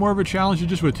been a bit more of a challenge. It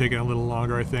just would have taken a little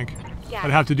longer, I think. Yeah.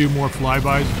 I'd have to do more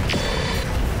flybys.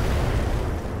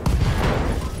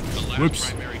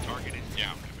 Whoops. Primary target is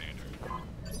down, Commander.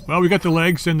 Well, we got the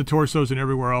legs and the torsos and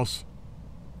everywhere else.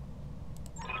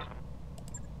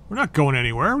 We're not going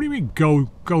anywhere. What do you mean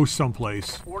go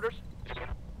someplace? Orders.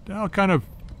 Now kind of...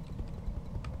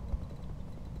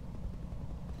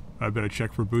 I better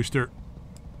check for booster.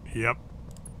 Yep.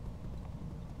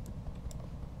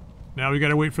 Now we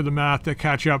gotta wait for the math to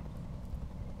catch up.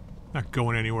 Not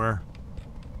going anywhere.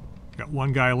 Got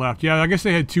one guy left. Yeah, I guess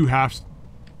they had two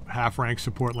half-rank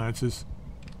support lances.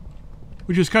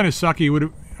 Which is kind of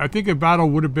sucky. I think a battle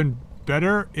would have been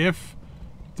better if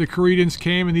the Koreans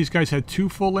came and these guys had two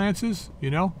full lances,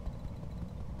 you know?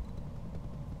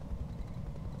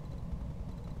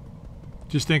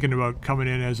 Just thinking about coming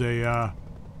in as a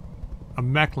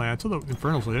mech lance. Although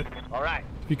Infernal's lit. All right.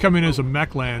 If you come in as a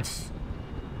mech lance,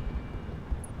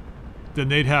 then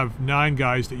they'd have 9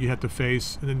 guys that you had to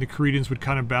face, and then the Koreans would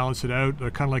kind of balance it out. They're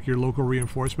kind of like your local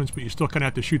reinforcements, but you still kind of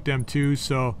have to shoot them too.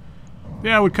 So,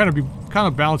 yeah, it would kind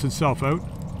of balance itself out.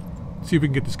 See if we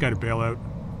can get this guy to bail out.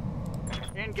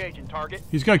 Engaging target.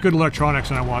 He's got good electronics,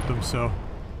 and I want them. So,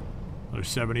 another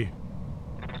 70.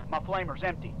 My flamer's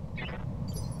empty.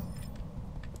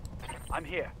 I'm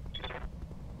here.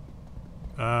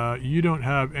 You don't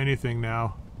have anything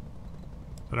now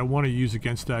that I want to use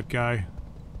against that guy.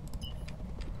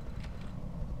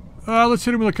 Let's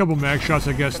hit him with a couple mag shots,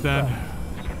 I guess, then.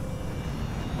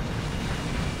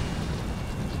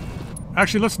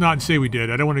 Actually, let's not say we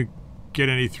did. I don't want to get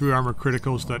any through armor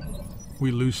criticals that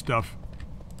we lose stuff.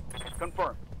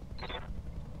 Confirmed.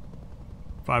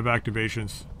 5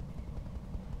 activations.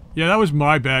 Yeah, that was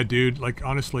my bad, dude. Like,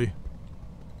 honestly.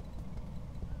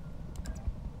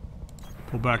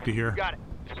 Pull back to here. Got it.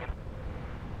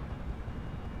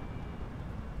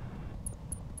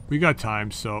 We got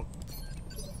time, so...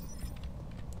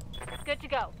 Good to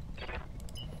go.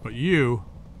 But you...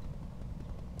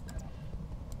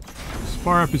 as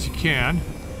far up as you can.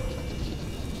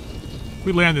 If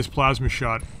we land this plasma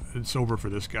shot, it's over for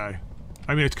this guy.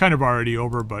 I mean, it's kind of already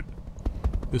over, but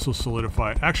this will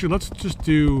solidify it. Actually, let's just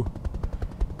do...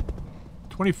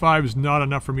 25 is not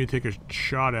enough for me to take a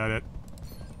shot at it.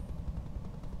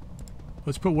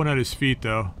 Let's put one at his feet,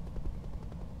 though.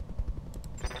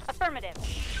 Affirmative.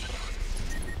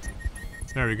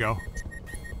 There we go.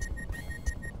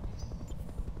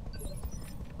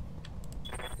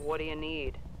 What do you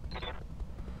need?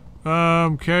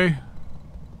 Okay.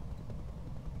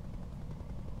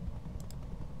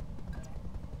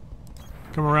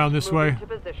 Come around this way. To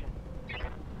position.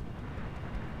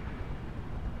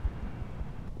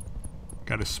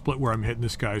 Gotta split where I'm hitting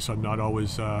this guy so I'm not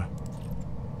always,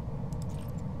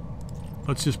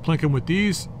 Let's just plink him with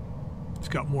these. It's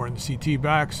got more in the CT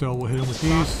back, so we'll hit him with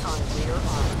these. On rear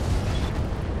arm.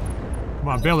 Come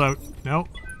on, bail out. No.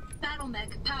 battle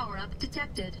mech power-up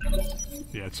detected.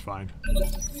 Yeah, it's fine.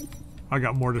 I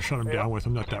got more to shut him down with.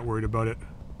 I'm not that worried about it.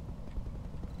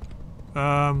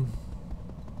 10-4.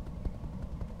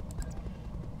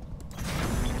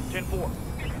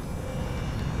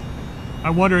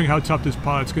 I'm wondering how tough this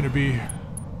pilot's going to be.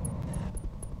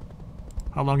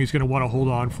 How long he's going to want to hold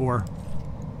on for.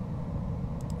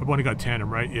 I've only got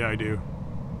tandem, right? Yeah, I do.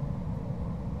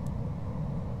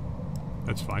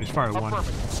 That's fine. He's fire one.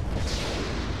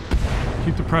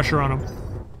 Keep the pressure on him.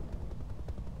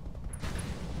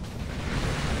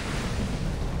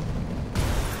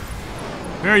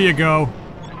 There you go.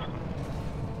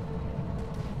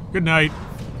 Good night.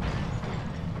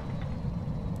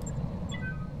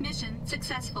 Mission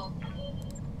successful.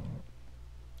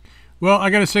 Well, I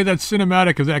gotta say that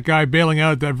cinematic of that guy bailing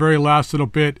out at that very last little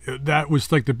bit, that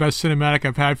was like the best cinematic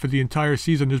I've had for the entire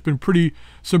season. There's been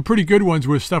some pretty good ones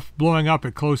with stuff blowing up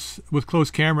at close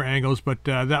camera angles, but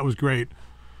that was great.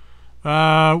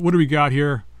 What do we got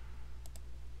here?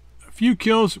 A few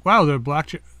kills. Wow, the black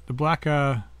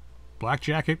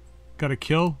jacket got a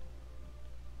kill,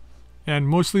 and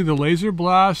mostly the laser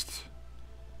blast.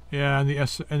 Yeah, and the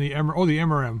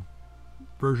MRM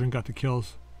version got the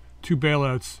kills. 2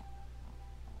 bailouts.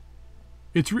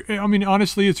 I mean,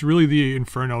 honestly, it's really the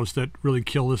Infernos that really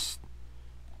kill this,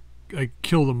 like,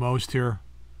 kill the most here.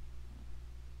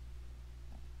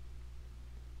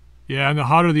 Yeah, and the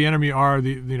hotter the enemy are,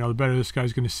 the better this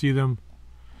guy's going to see them.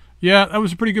 Yeah, that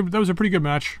was a pretty good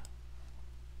match.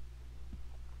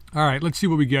 All right, let's see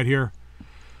what we get here.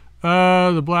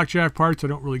 The blackjack parts I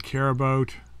don't really care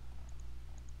about.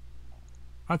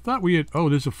 I thought we had... Oh,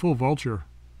 there's a full vulture.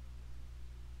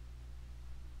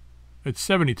 It's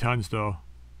 70 tons, though.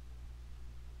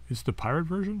 Is the pirate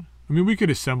version? I mean, we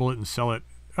could assemble it and sell it.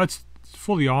 That's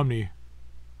fully Omni.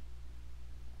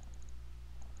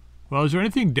 Well, is there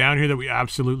anything down here that we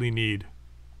absolutely need?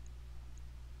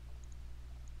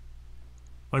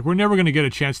 Like, we're never going to get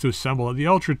a chance to assemble it. The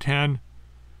Ultra 10,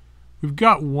 we've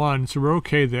got one, so we're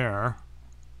okay there.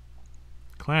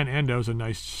 Clan Endo's a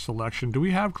nice selection. Do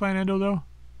we have Clan Endo, though?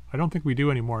 I don't think we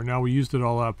do anymore. No, we used it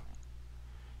all up.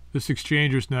 This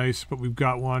exchanger's nice, but we've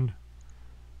got one.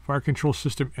 Fire control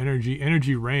system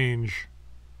energy range.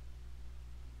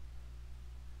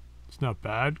 It's not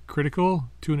bad. Critical,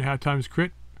 2.5 times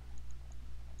crit.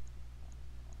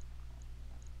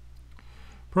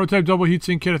 Prototype double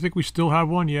heatsink kit, I think we still have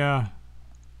one, yeah.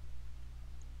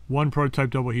 1 prototype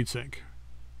double heatsink.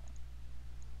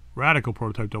 Radical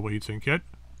prototype double heatsink kit.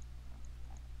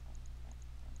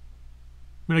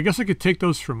 I mean, I guess I could take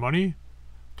those for money.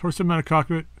 Torso mount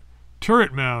cockpit.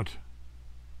 Turret mount.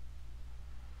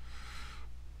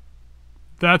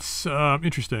 That's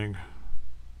interesting.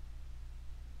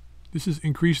 This is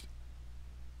increased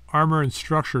armor and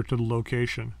structure to the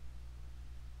location,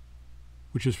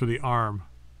 which is for the arm.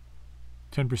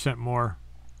 10% more.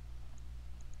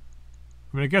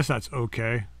 I mean, I guess that's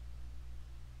okay.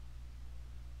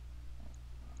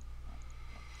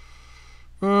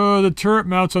 The turret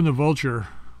mounts on the Vulture.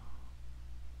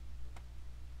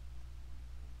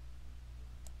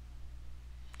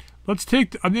 Let's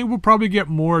take... I think we'll probably get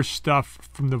more stuff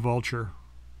from the Vulture.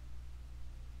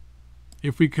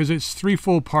 Because it's 3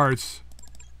 full parts.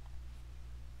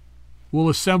 We'll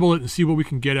assemble it and see what we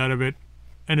can get out of it.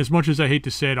 And as much as I hate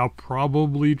to say it, I'll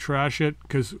probably trash it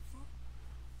because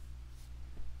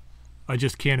I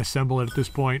just can't assemble it at this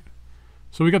point.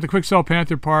 So we got the Quikscell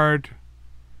Panther part,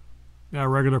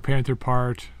 regular Panther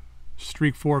part,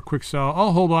 Streak 4 Quikscell.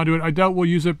 I'll hold on to it. I doubt we'll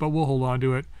use it, but we'll hold on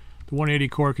to it. The 180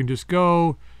 core can just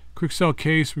go. Quikscell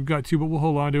case, we've got 2, but we'll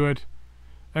hold on to it.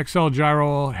 XL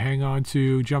gyro, I'll hang on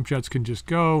to. Jump jets can just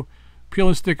go. Peel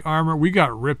and stick armor, we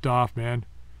got ripped off, man.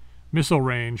 Missile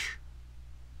range.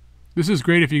 This is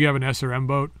great if you have an SRM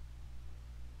boat.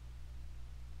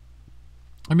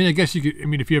 I mean, I guess you could... I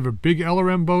mean, if you have a big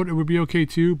LRM boat, it would be okay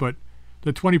too, but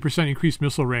the 20% increased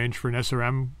missile range for an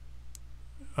SRM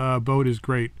boat is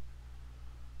great.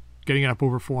 Getting up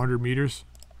over 400 meters.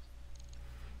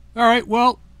 Alright,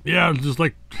 well, yeah, just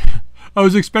like... I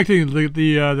was expecting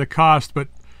the cost, but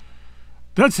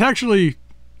that's actually...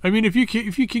 I mean, if you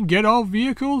can get all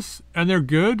vehicles, and they're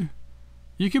good...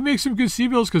 You can make some good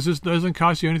C-bills because this doesn't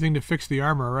cost you anything to fix the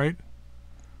armor, right?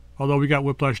 Although we got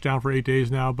Whiplash down for 8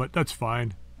 days now, but that's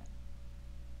fine.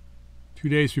 2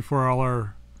 days before all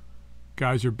our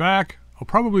guys are back. I'll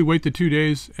probably wait the 2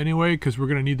 days anyway because we're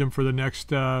going to need them for the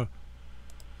next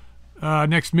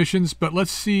next missions. But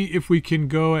let's see if we can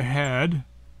go ahead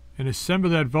and assemble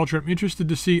that Vulture. I'm interested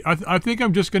to see. I think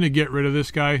I'm just going to get rid of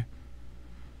this guy.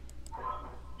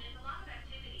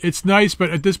 It's nice,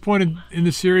 but at this point in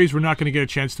the series, we're not going to get a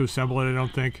chance to assemble it, I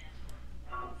don't think.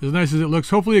 as nice as it looks.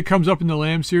 Hopefully it comes up in the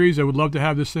Lamb series. I would love to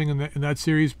have this thing in that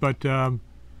series, but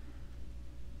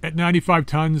at 95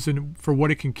 tons and for what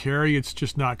it can carry, it's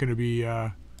just not going to be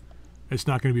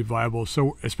viable.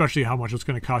 So especially how much it's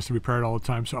going to cost to repair it all the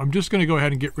time. So I'm just going to go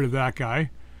ahead and get rid of that guy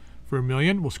for $1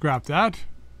 million. We'll scrap that.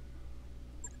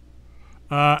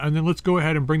 And then let's go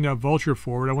ahead and bring that vulture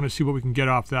forward. I want to see what we can get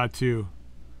off that too.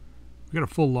 We got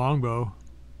a full longbow.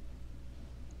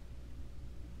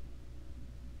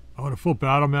 I want a full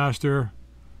battle master.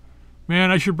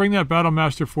 Man, I should bring that battle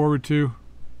master forward too.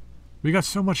 We got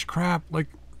so much crap. Like,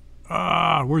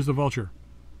 where's the vulture?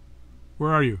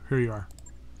 Where are you? Here you are.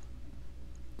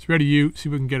 Let's ready you. See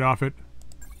if we can get off it.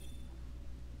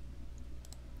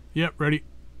 Yep, ready.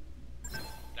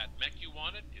 That mech you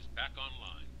wanted is back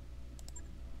online.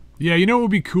 Yeah, you know what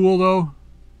would be cool though?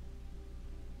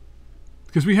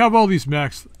 Because we have all these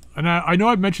mechs, and I know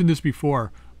I've mentioned this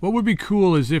before. What would be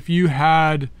cool is if you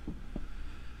were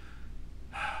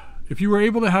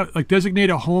able to have, like, designate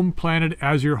a home planet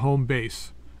as your home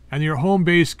base, and your home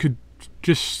base could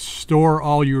just store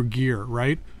all your gear,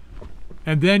 right?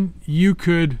 And then you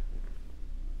could,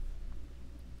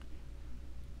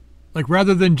 like,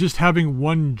 rather than just having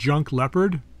one junk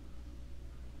leopard,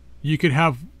 you could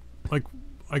have like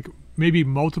maybe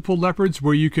multiple leopards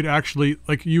where you could actually,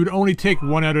 like, you would only take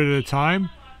one out at a time,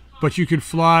 but you could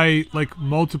fly like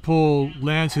multiple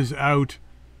lances out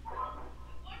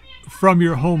from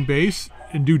your home base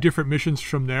and do different missions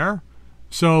from there.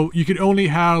 So you could only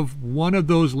have one of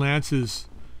those lances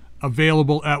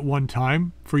available at one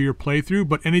time for your playthrough,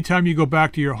 but anytime you go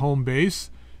back to your home base,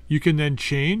 you can then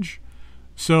change.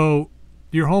 So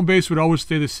your home base would always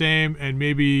stay the same, and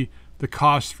maybe the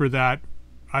cost for that,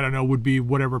 I don't know, would be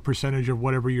whatever percentage of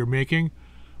whatever you're making,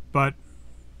 but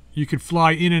you could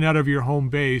fly in and out of your home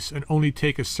base and only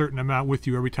take a certain amount with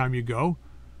you every time you go.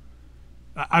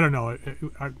 I don't know.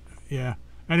 Yeah.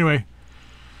 Anyway,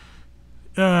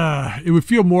 it would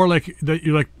feel more like that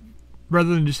you're like,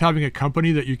 rather than just having a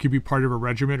company, that you could be part of a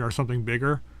regiment or something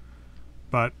bigger.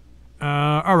 But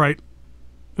all right,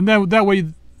 and that way,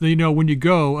 you know, when you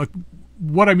go,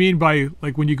 what I mean by,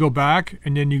 like, when you go back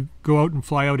and then you go out and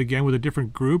fly out again with a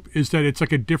different group, is that it's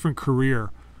like a different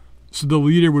career. So the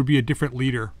leader would be a different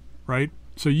leader, right?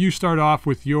 So you start off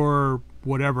with your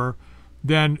whatever,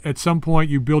 then at some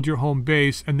point you build your home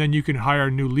base, and then you can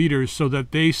hire new leaders so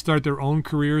that they start their own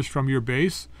careers from your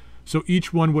base. So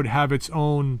each one would have its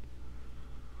own,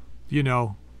 you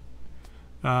know,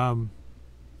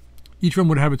 each one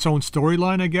would have its own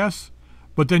storyline, I guess.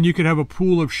 But then you could have a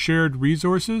pool of shared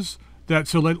resources that,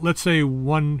 so let's say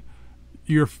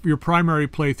your primary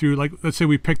playthrough, like, let's say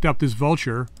we picked up this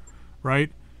vulture,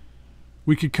 right?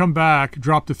 We could come back,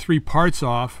 drop the 3 parts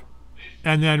off,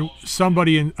 and then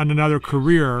somebody in another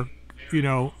career, you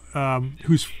know,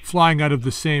 who's flying out of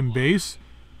the same base,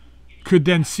 could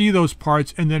then see those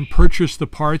parts and then purchase the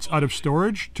parts out of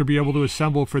storage to be able to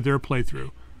assemble for their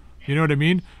playthrough. You know what I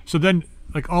mean? So then,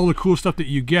 like, all the cool stuff that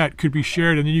you get could be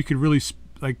shared, and then you could really,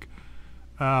 like,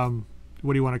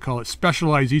 what do you want to call it?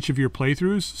 Specialize each of your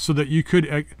playthroughs so that you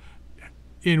could,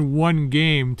 in one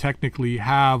game, technically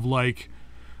have, like,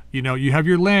 you know, you have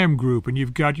your Lamb group, and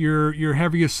you've got your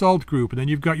heavy assault group, and then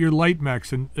you've got your light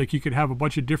mechs, and, like, you could have a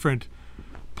bunch of different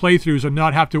playthroughs and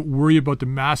not have to worry about the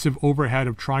massive overhead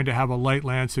of trying to have a light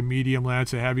lance, a medium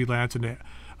lance, a heavy lance, and a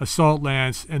assault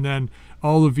lance, and then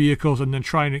all the vehicles, and then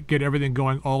trying to get everything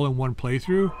going all in one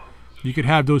playthrough. You could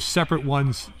have those separate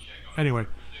ones. Anyway,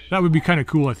 that would be kind of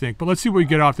cool, I think. But let's see what we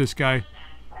get off this guy.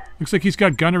 Looks like he's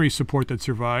got gunnery support that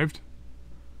survived,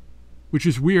 which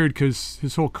is weird because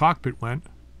his whole cockpit went.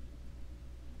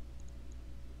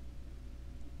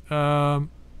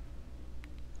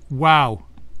 Wow.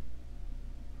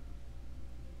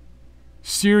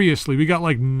 Seriously, we got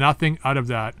like nothing out of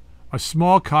that. A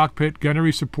small cockpit,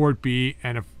 gunnery support B,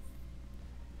 and a...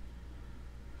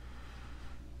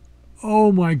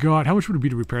 Oh my god, how much would it be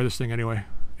to repair this thing anyway?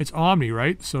 It's Omni,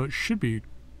 right? So it should be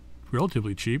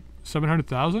relatively cheap.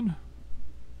 700,000?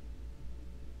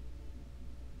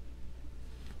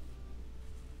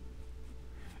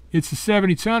 It's a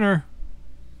 70-tonner.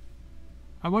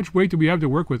 How much weight do we have to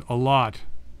work with? A lot.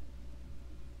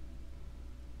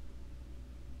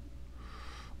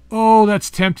 Oh, that's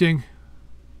tempting.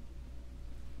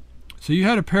 So you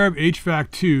had a pair of HVAC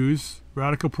 2s,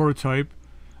 Radical Prototype,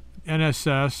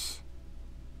 NSS,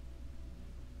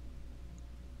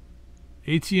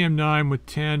 ATM-9 with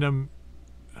tandem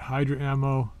Hydra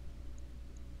ammo,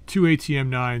 2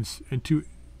 ATM-9s, and two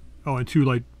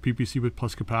light PPC with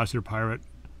plus capacitor pirate.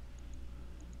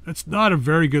 That's not a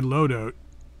very good loadout.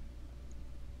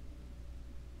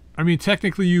 I mean,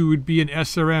 technically you would be an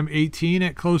SRM-18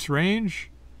 at close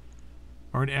range,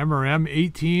 Or an MRM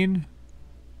 18.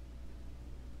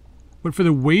 But for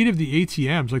the weight of the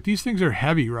ATMs, like these things are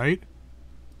heavy, right?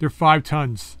 They're 5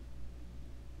 tons.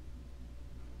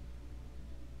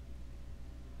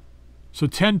 So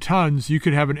 10 tons, you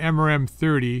could have an MRM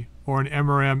 30 or an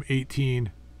MRM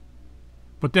 18.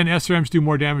 But then SRMs do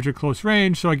more damage at close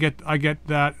range, so I get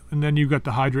that. And then you've got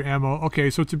the Hydra ammo. Okay,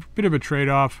 so it's a bit of a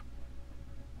trade-off.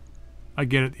 I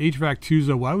get it. HVAC 2s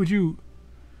though, why would you...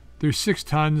 There's 6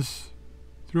 tons.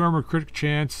 Through armor crit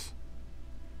chance.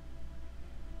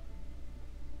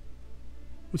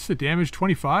 What's the damage?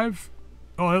 25?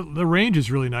 Oh, the range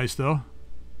is really nice though.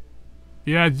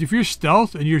 Yeah, if you're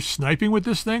stealth and you're sniping with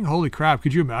this thing, holy crap,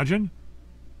 could you imagine?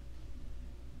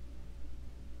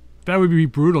 That would be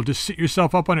brutal. Just sit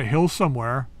yourself up on a hill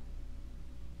somewhere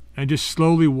and just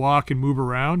slowly walk and move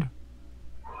around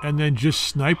and then just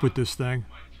snipe with this thing.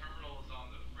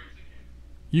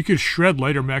 You could shred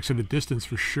lighter mechs at a distance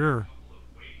for sure.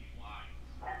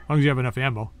 As long as you have enough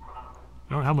ammo.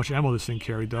 I don't know how much ammo this thing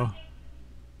carried though.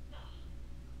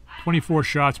 24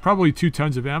 shots, probably 2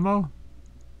 tons of ammo.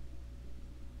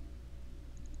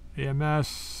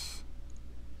 AMS.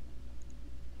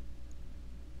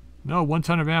 No, 1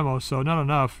 ton of ammo, so not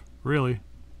enough, really.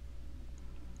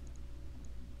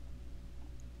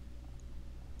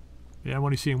 Yeah, I'm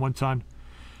only seeing 1 ton.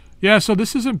 Yeah, so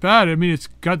this isn't bad. I mean, it's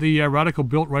got the radical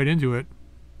built right into it.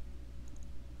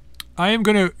 I am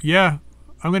gonna, yeah,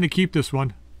 I'm gonna keep this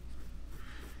one.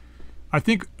 I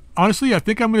think, honestly, I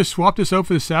think I'm gonna swap this out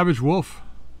for the Savage Wolf.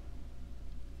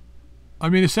 I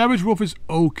mean, the Savage Wolf is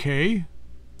okay.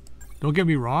 Don't get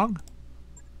me wrong.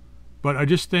 But I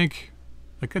just think,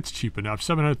 like, that's cheap enough.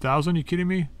 700,000, you kidding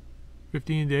me?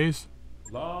 15 days.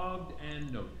 Logged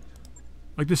and noted.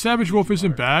 Like, the Savage Wolf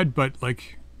isn't bad, but,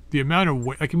 like, the amount of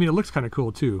weight, like, I mean, it looks kind of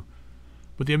cool, too.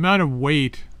 But the amount of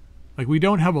weight, like, we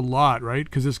don't have a lot, right?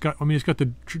 Because it's got, I mean, it's got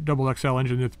the double XL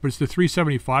engine, but it's the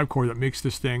 375 core that makes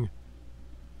this thing.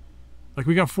 Like,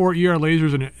 we got 4 ER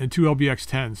lasers and 2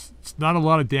 LBX-10s. It's not a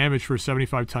lot of damage for a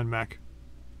 75-ton mech.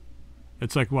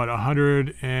 It's like, what,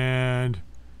 100 and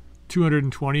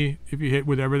 220 if you hit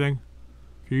with everything.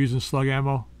 If you're using slug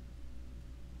ammo.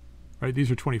 Right, these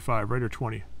are 25, right, or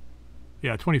 20?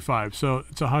 Yeah, 25. So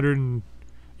it's 100 and,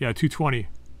 yeah, 220.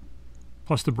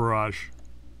 Plus the barrage.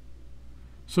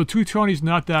 So 220 is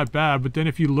not that bad, but then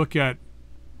if you look at...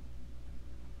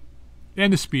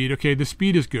 And the speed, okay, the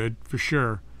speed is good, for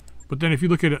sure. But then if you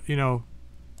look at it, you know...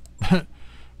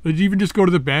 even just go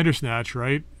to the Bandersnatch,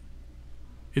 right?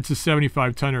 It's a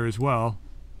 75-tonner as well.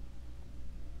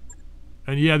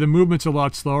 And yeah, the movement's a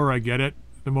lot slower, I get it.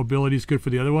 The mobility's good for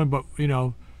the other one, but, you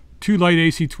know, 2 light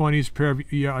AC-20s, pair of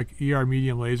ER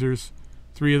medium lasers,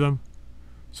 3 of them.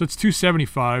 So it's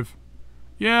 275.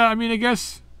 Yeah, I mean, I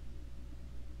guess...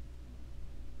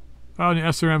 Oh, an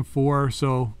SRM-4,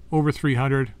 so over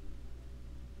 300.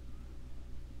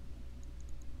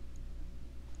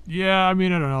 Yeah, I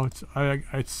mean, I don't know.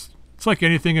 It's like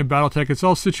anything in BattleTech. It's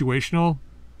all situational.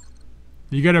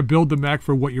 You got to build the mech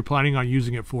for what you're planning on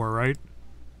using it for, right?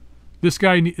 This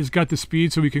guy has got the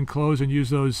speed so we can close and use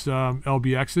those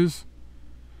LBXs.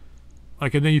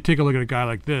 Like, and then you take a look at a guy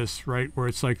like this, right? Where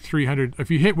it's like 300.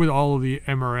 If you hit with all of the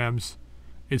MRMs,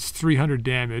 it's 300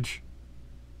 damage.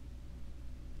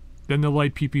 Then the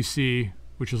light PPC,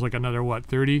 which is like another, what,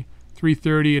 30?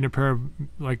 330 and a pair of,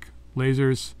 like,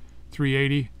 lasers,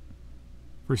 380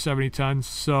 for 70 tons.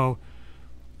 So...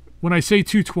 when I say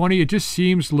 220, it just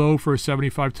seems low for a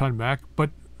 75-ton mech,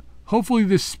 but hopefully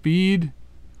the speed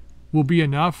will be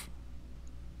enough.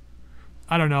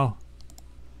 I don't know.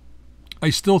 I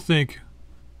still think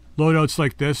loadouts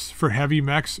like this for heavy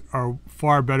mechs are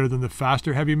far better than the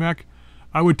faster heavy mech.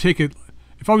 I would take it,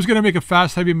 if I was going to make a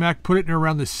fast heavy mech, put it in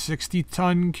around the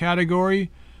 60-ton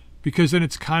category, because then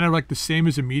it's kind of like the same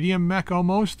as a medium mech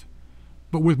almost,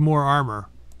 but with more armor,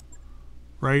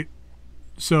 right?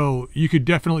 So you could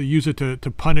definitely use it to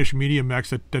punish medium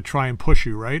mechs that try and push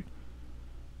you, right?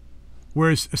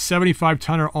 Whereas a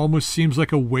 75-tonner almost seems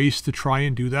like a waste to try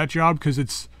and do that job, because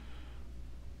it's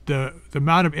the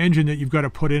amount of engine that you've got to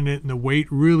put in it and the weight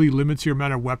really limits your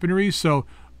amount of weaponry. So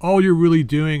all you're really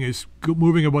doing is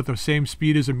moving about the same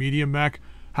speed as a medium mech,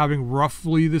 having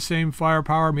roughly the same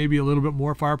firepower, maybe a little bit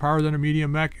more firepower than a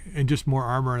medium mech, and just more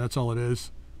armor, and that's all it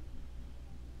is.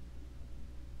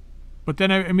 But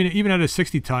then, I mean, even at a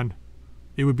 60-ton,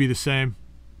 it would be the same.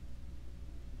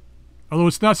 Although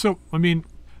it's not so... I mean,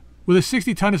 with a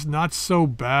 60-ton, it's not so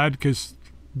bad because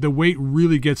the weight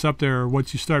really gets up there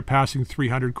once you start passing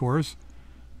 300 cores.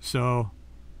 So,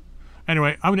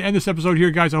 anyway, I'm going to end this episode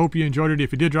here, guys. I hope you enjoyed it.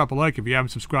 If you did, drop a like. If you haven't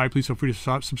subscribed, please feel free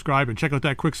to subscribe and check out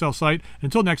that Quikscell site. And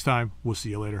until next time, we'll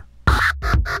see you later.